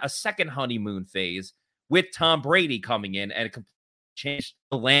almost had a second honeymoon phase with Tom Brady coming in, and it changed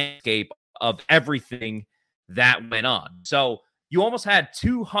the landscape of everything that went on. So you almost had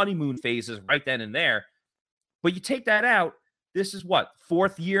 2 honeymoon phases right then and there. But you take that out, this is what,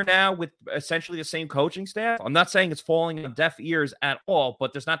 4th year now with essentially the same coaching staff? I'm not saying it's falling on deaf ears at all,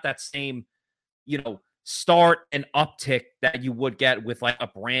 but there's not that same, start and uptick that you would get with like a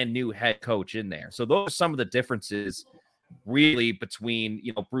brand new head coach in there. So those are some of the differences really between,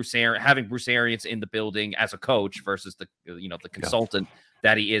 having Bruce Arians in the building as a coach versus the consultant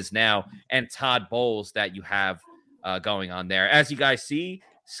that he is now, and Todd Bowles that you have going on there. As you guys see,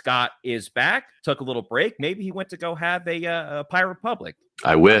 Scott is back, took a little break. Maybe he went to go have a Pirate Republic.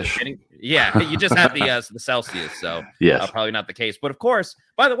 I wish. Yeah, you just had the Celsius, so yes. Probably not the case. But of course,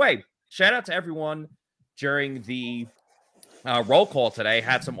 by the way, shout out to everyone during the roll call today.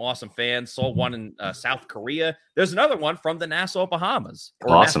 Had some awesome fans. Saw one in South Korea. There's another one from the Nassau Bahamas,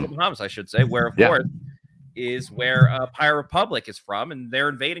 or awesome. Nassau Bahamas, I should say, where of course is where Pirate Republic is from, and they're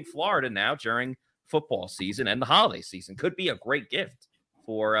invading Florida now during football season and the holiday season. Could be a great gift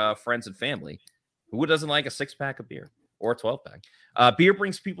for friends and family. Who doesn't like a 6-pack of beer? or a 12-pack. Beer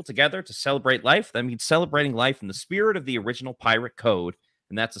brings people together to celebrate life. That means celebrating life in the spirit of the original pirate code,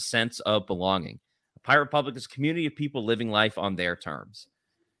 and that's a sense of belonging. A Pirate Republic is a community of people living life on their terms.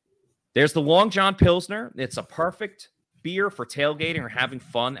 There's the Long John Pilsner. It's a perfect beer for tailgating or having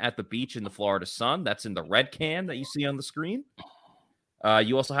fun at the beach in the Florida sun. That's in the red can that you see on the screen.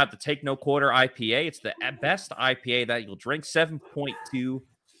 You also have the Take No Quarter IPA. It's the best IPA that you'll drink. 7.2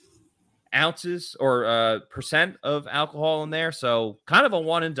 ounces or percent of alcohol in there. So kind of a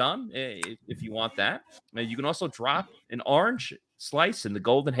one and done if you want that. You can also drop an orange slice in the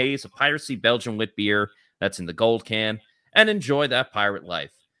Golden Haze, a Piracy Belgian wit beer that's in the gold can, and enjoy that pirate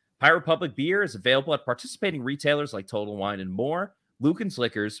life. Pirate Republic beer is available at participating retailers like Total Wine and More, Lucan's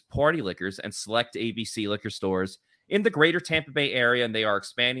Liquors, Party Liquors, and select ABC liquor stores in the greater Tampa Bay area, and they are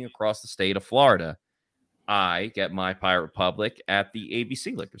expanding across the state of Florida. I get my Pirate Republic at the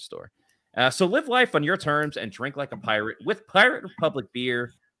ABC liquor store. So live life on your terms and drink like a pirate with Pirate Republic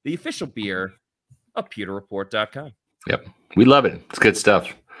beer, the official beer of pewterreport.com. Yep. We love it. It's good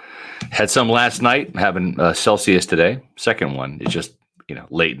stuff. Had some last night, having Celsius today. Second one is just,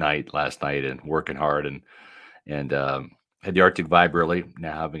 late night last night and working hard and had the Arctic vibe really,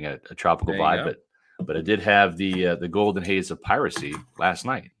 now having a tropical vibe. But I did have the Golden Haze of Piracy last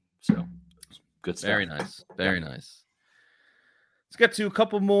night. So good stuff. Very nice. Very nice. Let's get to a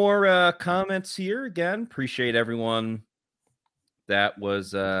couple more comments here. Again, appreciate everyone that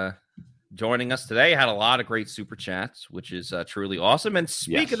was joining us today. Had a lot of great super chats, which is truly awesome. And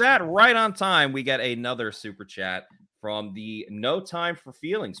speak of that, right on time, we got another super chat from the No Time for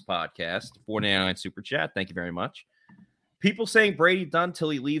Feelings podcast, 499 super chat. Thank you very much. People saying Brady done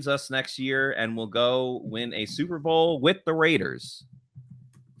till he leaves us next year and will go win a Super Bowl with the Raiders.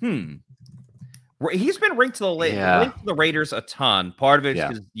 He's been linked to the Raiders a ton. Part of it is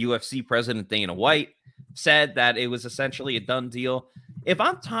because UFC president Dana White said that it was essentially a done deal. If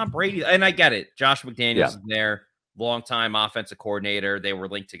I'm Tom Brady, and I get it, Josh McDaniels is there, longtime offensive coordinator. They were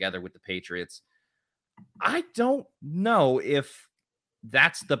linked together with the Patriots. I don't know if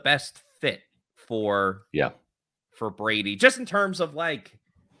that's the best fit for Brady, just in terms of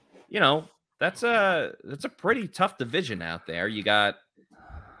that's a pretty tough division out there. You got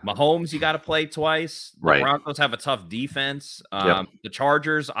Mahomes, you got to play twice. The Broncos have a tough defense. The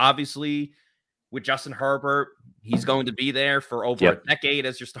Chargers, obviously, with Justin Herbert, he's going to be there for over a decade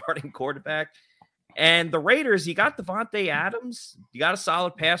as your starting quarterback. And the Raiders, you got Devontae Adams. You got a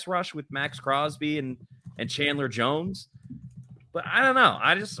solid pass rush with Max Crosby and Chandler Jones. But I don't know.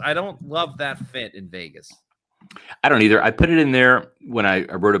 I don't love that fit in Vegas. I don't either. I put it in there when I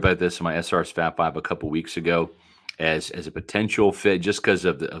wrote about this in my SR's Fat Five a couple weeks ago as a potential fit, just because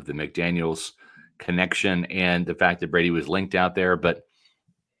of the McDaniels connection and the fact that Brady was linked out there. But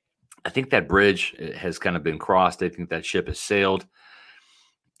I think that bridge has kind of been crossed. I think that ship has sailed.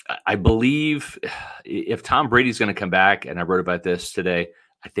 I believe if Tom Brady's going to come back, and I wrote about this today,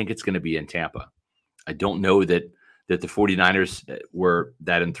 I think it's going to be in Tampa. I don't know that the 49ers were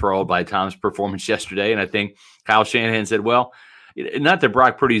that enthralled by Tom's performance yesterday. And I think Kyle Shanahan said, well, not that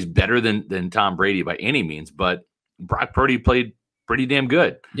Brock Purdy's better than Tom Brady by any means, but Brock Purdy played pretty damn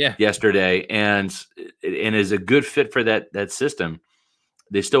good yesterday and is a good fit for that system.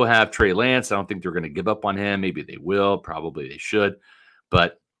 They still have Trey Lance. I don't think they're going to give up on him. Maybe they will. Probably they should.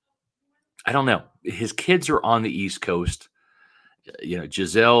 But I don't know. His kids are on the East Coast.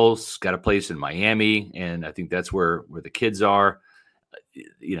 Giselle's got a place in Miami, and I think that's where the kids are.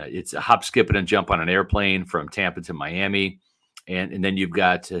 It's a hop, skip, and a jump on an airplane from Tampa to Miami. And then you've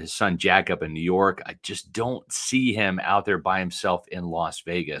got his son Jack up in New York. I just don't see him out there by himself in Las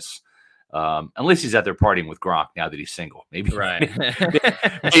Vegas. Unless he's out there partying with Gronk now that he's single. Maybe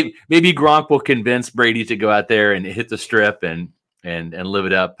maybe Gronk will convince Brady to go out there and hit the strip and live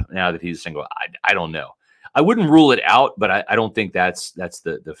it up now that he's single. I don't know. I wouldn't rule it out, but I don't think that's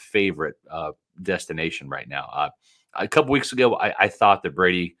the favorite destination right now. A couple weeks ago, I thought that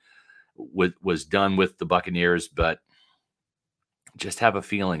Brady was done with the Buccaneers, but just have a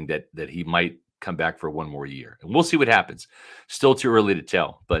feeling that he might come back for one more year. And we'll see what happens. Still too early to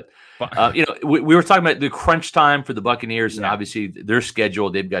tell. But, we were talking about the crunch time for the Buccaneers, and obviously their schedule.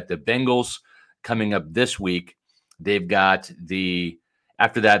 They've got the Bengals coming up this week. They've got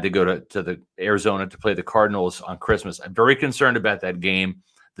after that, they go to the Arizona to play the Cardinals on Christmas. I'm very concerned about that game.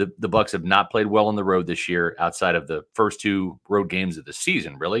 The Bucs have not played well on the road this year outside of the first two road games of the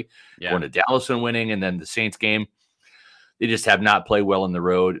season, really. Going to Dallas and winning, and then the Saints game. They just have not played well on the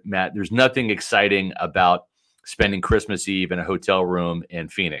road. Matt, there's nothing exciting about spending Christmas Eve in a hotel room in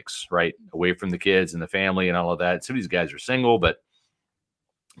Phoenix, right? Away from the kids and the family and all of that. Some of these guys are single, but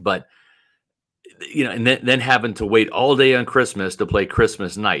and then having to wait all day on Christmas to play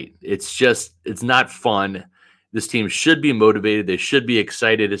Christmas night. It's not fun. This team should be motivated. They should be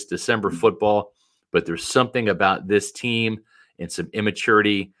excited. It's December football, but there's something about this team and some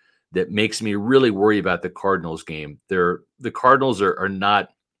immaturity that makes me really worry about the Cardinals game. The Cardinals are not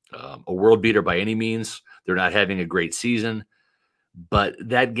a world beater by any means. They're not having a great season, but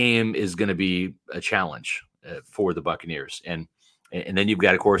that game is going to be a challenge for the Buccaneers. And then you've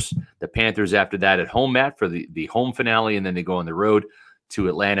got, of course, the Panthers after that at home, Matt, for the home finale, and then they go on the road to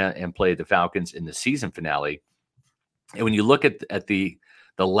Atlanta and play the Falcons in the season finale. And when you look at the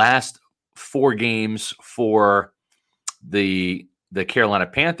last 4 games for the Carolina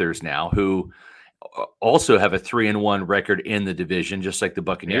Panthers now, who also have a 3-1 record in the division, just like the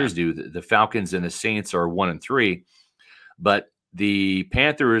Buccaneers do. The Falcons and the Saints are 1-3, but the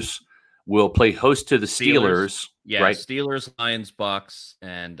Panthers will play host to the Steelers. Yeah, right? Steelers, Lions, Bucs,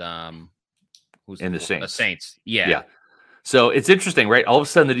 and the Saints. The Saints. Yeah. So it's interesting, right? All of a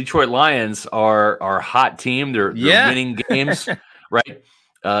sudden, the Detroit Lions are a hot team. They're winning games, right?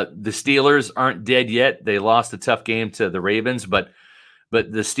 The Steelers aren't dead yet. They lost a tough game to the Ravens, but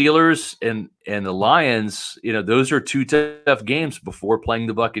the Steelers and the Lions, those are 2 tough games before playing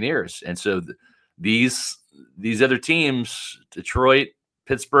the Buccaneers. And so these other teams, Detroit,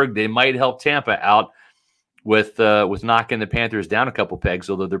 Pittsburgh, they might help Tampa out with knocking the Panthers down a couple pegs,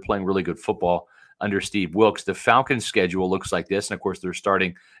 although they're playing really good football under Steve Wilks. The Falcons' schedule looks like this. And, of course, they're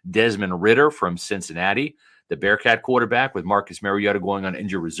starting Desmond Ridder from Cincinnati, the Bearcat quarterback, with Marcus Mariota going on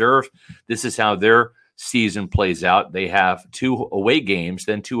injured reserve. This is how their season plays out. They have 2 away games,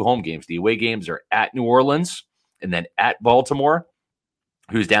 then 2 home games. The away games are at New Orleans and then at Baltimore,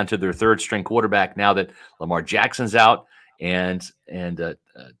 who's down to their 3rd-string quarterback now that Lamar Jackson's out and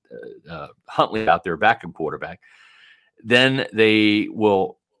Huntley out there, backup quarterback. Then they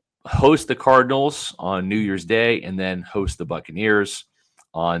will host the Cardinals on New Year's Day and then host the Buccaneers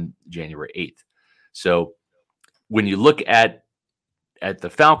on January 8th. So when you look at the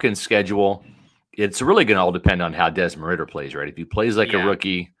Falcons schedule, it's really going to all depend on how Desmond Ridder plays, right? If he plays like a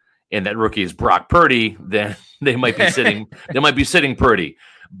rookie and that rookie is Brock Purdy, then they might be sitting Purdy.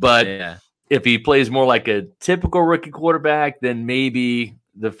 But if he plays more like a typical rookie quarterback, then maybe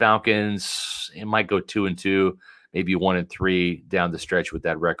the Falcons, it might go 2-2, maybe 1-3 down the stretch with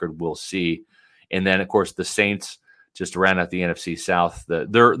that record. We'll see. And then, of course, the Saints just round out the NFC South.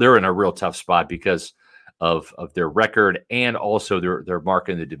 They're in a real tough spot because of their record and also their mark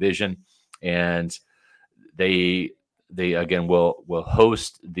in the division. And they again will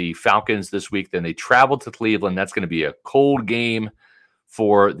host the Falcons this week. Then they travel to Cleveland. That's going to be a cold game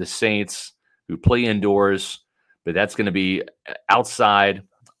for the Saints, who play indoors, but that's going to be outside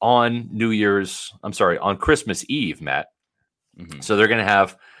on Christmas Eve, Matt. Mm-hmm. So they're going to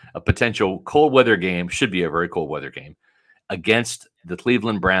have a potential cold weather game, should be a very cold weather game, against the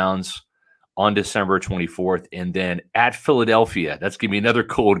Cleveland Browns on December 24th, and then at Philadelphia. That's going to be another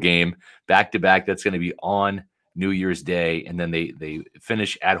cold game back-to-back. That's going to be on New Year's Day, and then they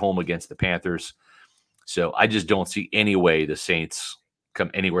finish at home against the Panthers. So I just don't see any way the Saints come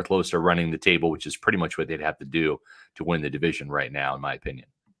anywhere close to running the table, which is pretty much what they'd have to do to win the division right now, in my opinion.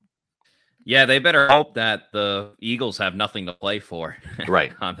 Yeah, they better hope that the Eagles have nothing to play for,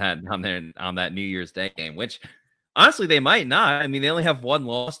 right, on that New Year's Day game. Which, honestly, they might not. I mean, they only have 1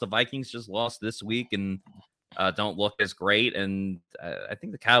 loss. The Vikings just lost this week and don't look as great, and I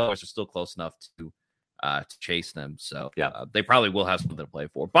think the Cowboys are still close enough to chase them. So they probably will have something to play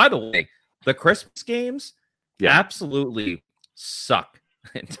for. By the way, the Christmas games absolutely suck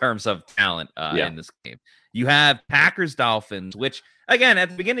in terms of talent in this game. You have Packers-Dolphins, which, again, at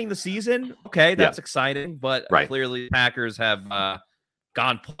the beginning of the season, that's exciting, but clearly Packers have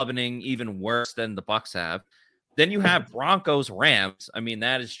gone plummeting even worse than the Bucs have. Then you have Broncos-Rams. I mean,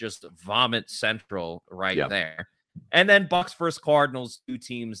 that is just vomit central there. And then Bucs versus Cardinals, 2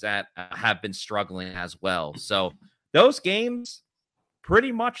 teams that have been struggling as well. So those games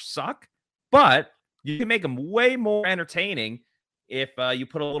pretty much suck, but you can make them way more entertaining if you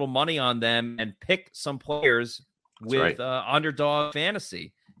put a little money on them and pick some players with underdog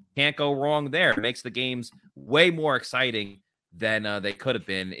fantasy. Can't go wrong there. It makes the games way more exciting than they could have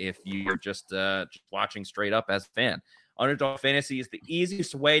been if you were just watching straight up as a fan. Underdog fantasy is the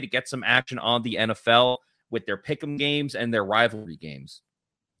easiest way to get some action on the NFL with their pick'em games and their rivalry games.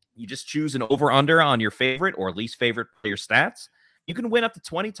 You just choose an over-under on your favorite or least favorite player stats. You can win up to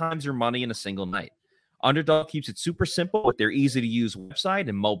 20 times your money in a single night. Underdog keeps it super simple with their easy-to-use website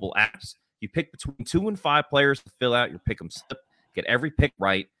and mobile apps. You pick between 2 and 5 players to fill out your pick'em slip, get every pick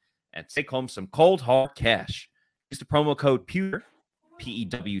right, and take home some cold hard cash. Use the promo code PEWTER,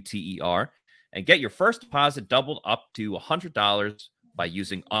 PEWTER, and get your first deposit doubled up to $100 by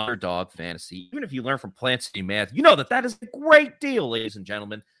using Underdog Fantasy. Even if you learn from Plant City Math, you know that is a great deal, ladies and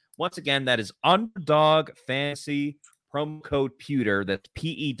gentlemen. Once again, that is Underdog Fantasy, promo code Pewter. That's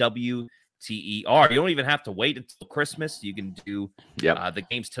PEWTER. You don't even have to wait until Christmas. You can do the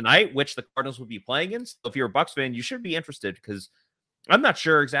games tonight, which the Cardinals will be playing in. So if you're a Bucs fan, you should be interested because I'm not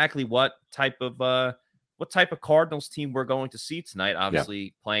sure exactly what type of Cardinals team we're going to see tonight.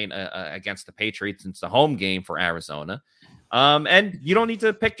 Obviously, playing against the Patriots. It's the home game for Arizona. And you don't need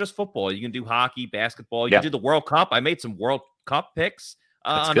to pick just football. You can do hockey, basketball. You can do the World Cup. I made some World Cup picks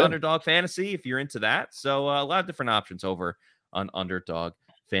on Underdog Fantasy if you're into that. So a lot of different options over on Underdog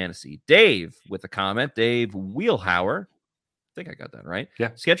Fantasy. Dave with a comment. Dave Wheelhauer. I think I got that right. Yeah.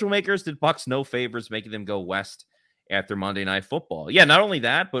 Schedule makers did Bucs no favors, making them go west after Monday Night Football. Yeah, not only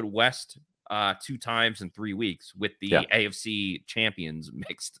that, but west 2 times in 3 weeks with the AFC champions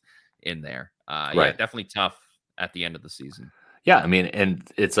mixed in there. Yeah, definitely tough at the end of the season. Yeah, I mean, and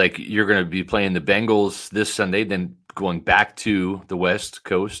it's like you're going to be playing the Bengals this Sunday, then going back to the West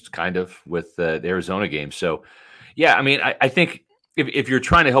Coast, kind of with the Arizona game. So, yeah, I mean, I think if you're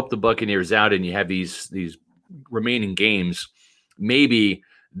trying to help the Buccaneers out and you have these remaining games, maybe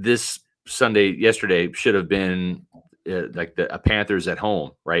this yesterday should have been like a Panthers at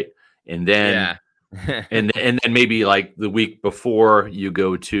home, right? And then, and then maybe like the week before you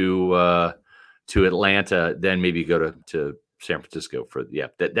go to Atlanta, then maybe go to San Francisco for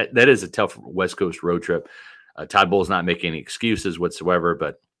that is a tough West Coast road trip. Todd Bowles not making any excuses whatsoever,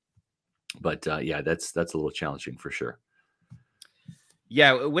 but that's a little challenging for sure.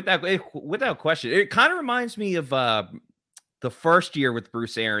 Yeah, without question, it kind of reminds me of the first year with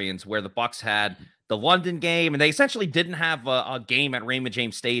Bruce Arians, where the Bucs had the London game, and they essentially didn't have a game at Raymond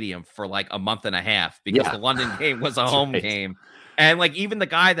James Stadium for like a month and a half because the London game was a home game. And like even the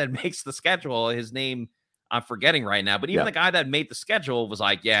guy that makes the schedule, his name I'm forgetting right now, but even the guy that made the schedule was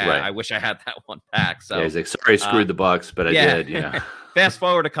like, I wish I had that one back. So he's like, sorry, I screwed the Bucs, but I did. Yeah. Fast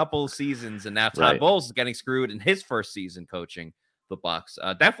forward a couple of seasons, and now Todd Bowles is getting screwed in his first season coaching the Bucs.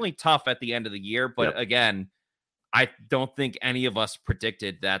 Definitely tough at the end of the year, but again, I don't think any of us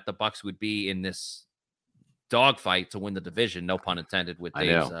predicted that the Bucs would be in this dogfight to win the division. No pun intended with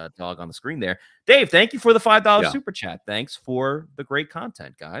Dave's dog on the screen there. Dave, thank you for the $5 super chat. Thanks for the great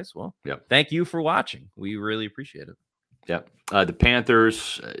content, guys. Well, thank you for watching. We really appreciate it. Yeah. The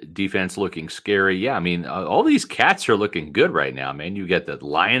Panthers defense looking scary. Yeah. I mean, all these cats are looking good right now, man. You get the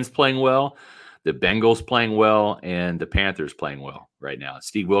Lions playing well, the Bengals playing well, and the Panthers playing well right now.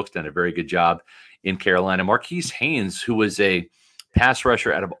 Steve Wilkes done a very good job in Carolina. Marquise Haynes, who was a pass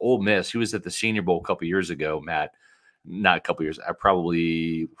rusher out of Ole Miss, he was at the Senior Bowl a couple years ago, Matt. Not a couple years,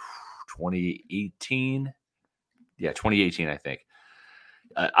 probably 2018. Yeah, 2018, I think.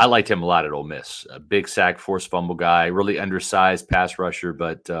 I liked him a lot at Ole Miss. A big sack, forced fumble guy, really undersized pass rusher,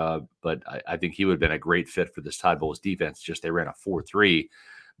 but I think he would have been a great fit for this Todd Bowles defense. Just they ran a 4-3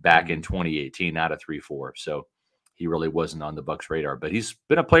 back in 2018, not a 3-4. So he really wasn't on the Bucs radar. But he's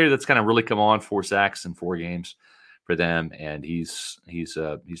been a player that's kind of really come on, 4 sacks in 4 games for them, and he's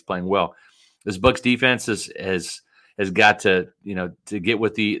playing well. This Bucs defense has got to get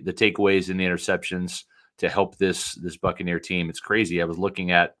with the takeaways and the interceptions to help this Buccaneer team. It's crazy. I was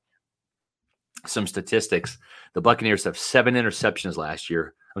looking at some statistics. The Buccaneers have 7 interceptions last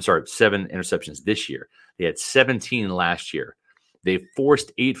year. I'm sorry, 7 interceptions this year. They had 17 last year. They've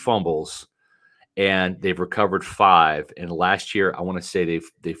forced 8 fumbles, and they've recovered 5. And last year, I want to say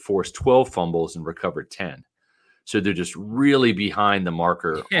they forced 12 fumbles and recovered 10. So they're just really behind the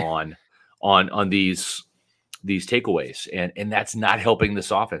marker on these takeaways, and that's not helping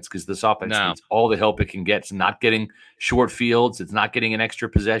this offense because this offense needs all the help it can get. It's not getting short fields. It's not getting an extra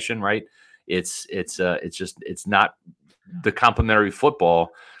possession. Right? It's not the complementary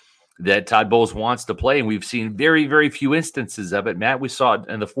football that Todd Bowles wants to play, and we've seen very, very few instances of it. Matt, we saw it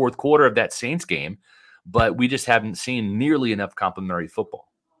in the fourth quarter of that Saints game, but we just haven't seen nearly enough complementary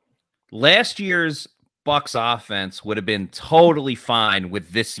football. Last year's Bucs offense would have been totally fine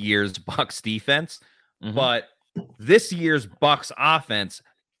with this year's Bucs defense, but this year's Bucs offense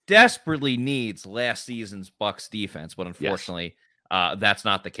desperately needs last season's Bucs defense. But unfortunately, that's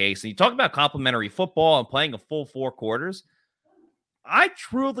not the case. And you talk about complementary football and playing a full 4 quarters. I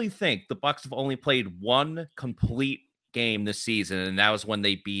truly think the Bucs have only played 1 complete game this season, and that was when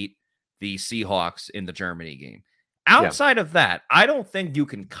they beat the Seahawks in the Germany game. Outside of that, I don't think you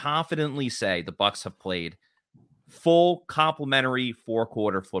can confidently say the Bucs have played full complementary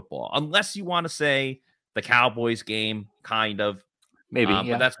 4-quarter football, unless you want to say the Cowboys game, kind of. Maybe,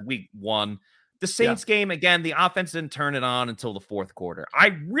 but that's week 1. The Saints game, again, the offense didn't turn it on until the fourth quarter.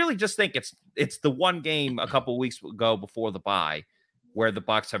 I really just think it's the one game a couple weeks ago before the bye where the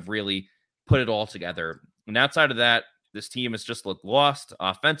Bucs have really put it all together. And outside of that, this team has just looked lost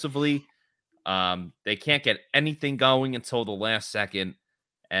offensively. They can't get anything going until the last second,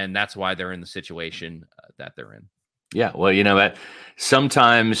 and that's why they're in the situation that they're in. Yeah, well,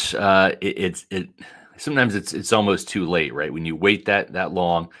 sometimes sometimes it's almost too late, right? When you wait that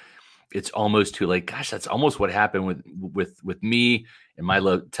long, it's almost too late. Gosh, that's almost what happened with me and my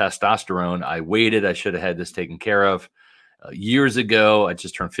low testosterone. I waited. I should have had this taken care of years ago. I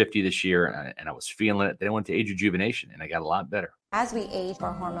just turned 50 this year, and I was feeling it. Then I went to age rejuvenation, and I got a lot better. As we age,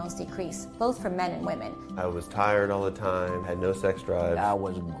 our hormones decrease, both for men and women. I was tired all the time, had no sex drive. I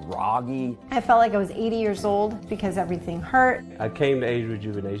was groggy. I felt like I was 80 years old because everything hurt. I came to age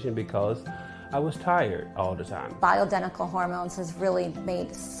rejuvenation because I was tired all the time. Bioidentical hormones has really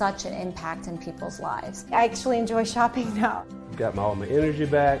made such an impact in people's lives. I actually enjoy shopping now. Got all my energy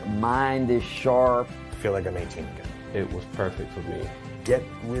back. Mind is sharp. I feel like I'm 18 again. It was perfect for me. Get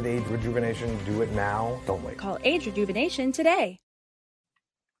with age rejuvenation. Do it now. Don't wait. Call Age Rejuvenation today.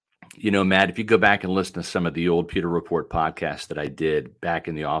 Matt, if you go back and listen to some of the old Pewter Report podcasts that I did back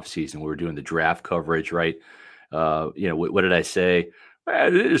in the offseason, we were doing the draft coverage, right? What did I say?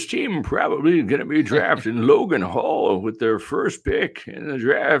 This team probably going to be drafting Logan Hall with their first pick in the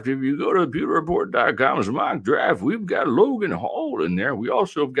draft. If you go to pewterreport.com's mock draft, we've got Logan Hall in there. We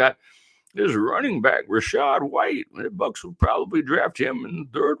also have got this running back, Rashad White. The Bucs will probably draft him in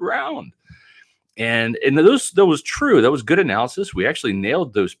the third round. And that was true. That was good analysis. We actually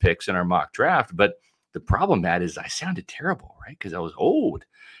nailed those picks in our mock draft. But the problem, Matt, is I sounded terrible, right? Because I was old.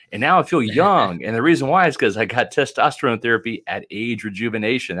 And now I feel young. And the reason why is because I got testosterone therapy at age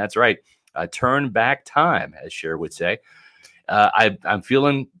rejuvenation. That's right. Turn back time, as Cher would say. I'm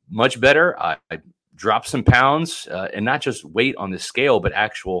feeling much better. I dropped some pounds, and not just weight on the scale, but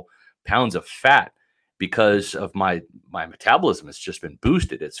actual pounds of fat because of my metabolism has just been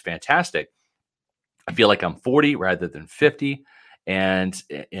boosted. It's fantastic. I feel like I'm 40 rather than 50. And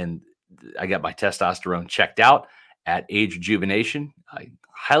I got my testosterone checked out at Age Rejuvenation. I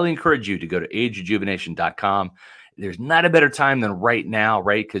highly encourage you to go to agerejuvenation.com. There's not a better time than right now,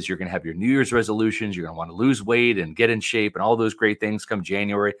 right? Because you're going to have your New Year's resolutions. You're going to want to lose weight and get in shape and all those great things come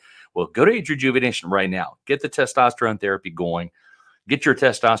January. Well, go to Age Rejuvenation right now. Get the testosterone therapy going. Get your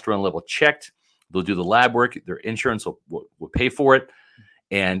testosterone level checked. They'll do the lab work. Their insurance will pay for it.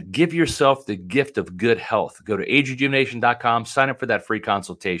 And give yourself the gift of good health. Go to agerejuvenation.com. Sign up for that free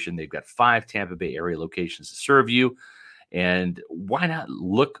consultation. They've got 5 Tampa Bay area locations to serve you. And why not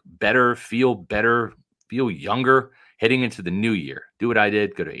look better, feel younger heading into the new year? Do what I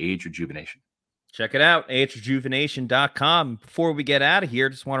did. Go to Age Rejuvenation. Check it out, agerejuvenation.com. Before we get out of here,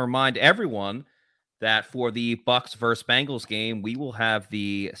 just want to remind everyone that for the Bucs versus Bengals game, we will have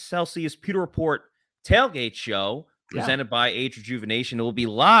the Celsius Pewter Report tailgate show presented by Age Rejuvenation. It will be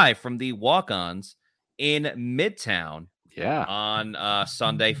live from the walk-ons in Midtown on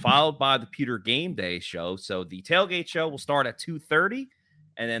Sunday, followed by the Pewter Game Day show. So the tailgate show will start at 2:30,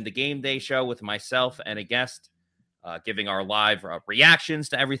 and then the game day show with myself and a guest giving our live reactions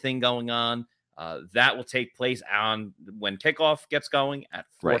to everything going on. That will take place on when kickoff gets going at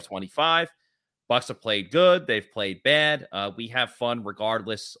 4:25. Bucs have played good. They've played bad. We have fun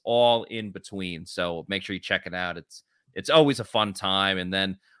regardless, all in between. So make sure you check it out. It's always a fun time. And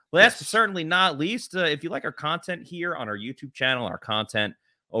then last but certainly not least, if you like our content here on our YouTube channel, our content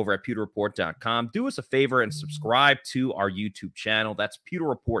over at pewterreport.com, do us a favor and subscribe to our YouTube channel. That's Pewter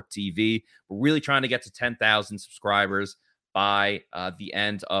Report TV. We're really trying to get to 10,000 subscribers by the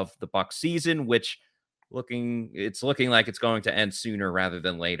end of the Bucs season, which it's looking like it's going to end sooner rather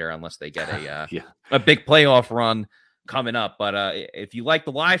than later, unless they get a big playoff run coming up. But if you like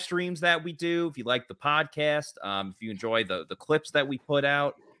the live streams that we do, if you like the podcast, if you enjoy the clips that we put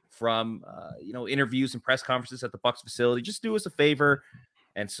out from interviews and press conferences at the Bucs facility, just do us a favor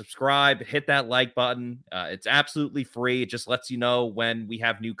and subscribe, hit that like button. It's absolutely free. It just lets you know when we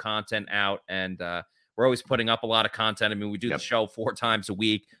have new content out, and we're always putting up a lot of content. I mean, we do the show 4 times a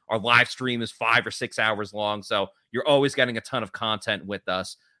week. Our live stream is 5 or 6 hours long. So you're always getting a ton of content with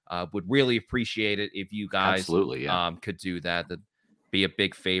us. Would really appreciate it if you guys could do that. That'd be a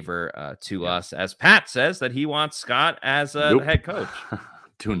big favor to us. As Pat says that he wants Scott as the head coach.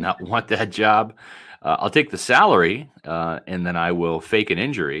 Do not want that job. I'll take the salary, and then I will fake an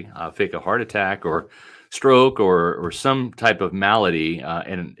injury. I'll fake a heart attack or stroke or some type of malady,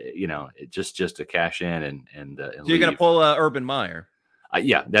 and just to cash in and so you're gonna pull Urban Meyer.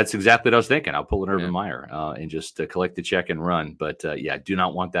 Yeah, that's exactly what I was thinking. I'll pull an Urban Meyer and just collect the check and run. But yeah, do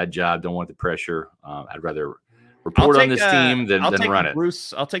not want that job. Don't want the pressure. I'd rather report on this team than run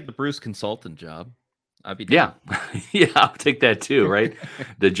it. I'll take the Bruce consultant job. I'd be down. Yeah, I'll take that too. Right,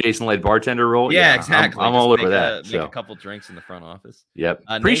 the Jason Light bartender role. Yeah, exactly. I'm all over that. Make a couple drinks in the front office. Yep.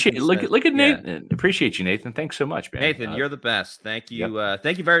 Appreciate it. Look at Nathan. Appreciate you, Nathan. Thanks so much, man. Nathan, you're the best. Thank you.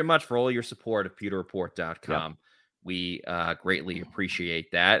 Thank you very much for all your support of PewterReport.com. Yep. We greatly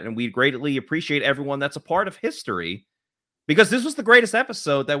appreciate that. And we greatly appreciate everyone that's a part of history, because this was the greatest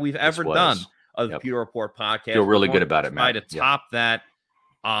episode that we've ever done of the Pewter Report podcast. Feel really good about it, man. Try to top that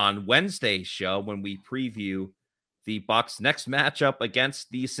on Wednesday's show when we preview the Bucs' next matchup against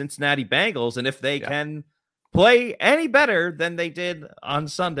the Cincinnati Bengals. And if they can play any better than they did on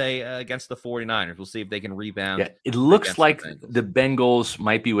Sunday against the 49ers, we'll see if they can rebound. Yeah, it looks like the Bengals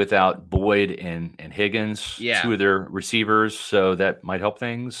might be without Boyd and Higgins, two of their receivers, so that might help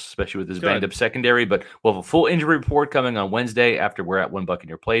things, especially with this banged-up secondary. But we'll have a full injury report coming on Wednesday after we're at One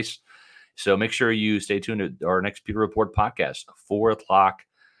Buccaneer Place. So make sure you stay tuned to our next Pewter Report podcast, 4 o'clock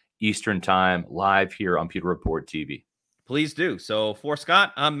Eastern Time, live here on Pewter Report TV. Please do. So for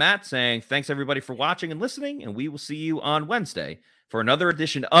Scott, I'm Matt saying thanks everybody for watching and listening, and we will see you on Wednesday for another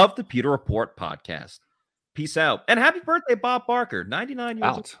edition of the Pewter Report podcast. Peace out. And happy birthday, Bob Barker, 99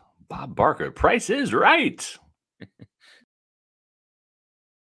 years old. Bob Barker, Price is Right.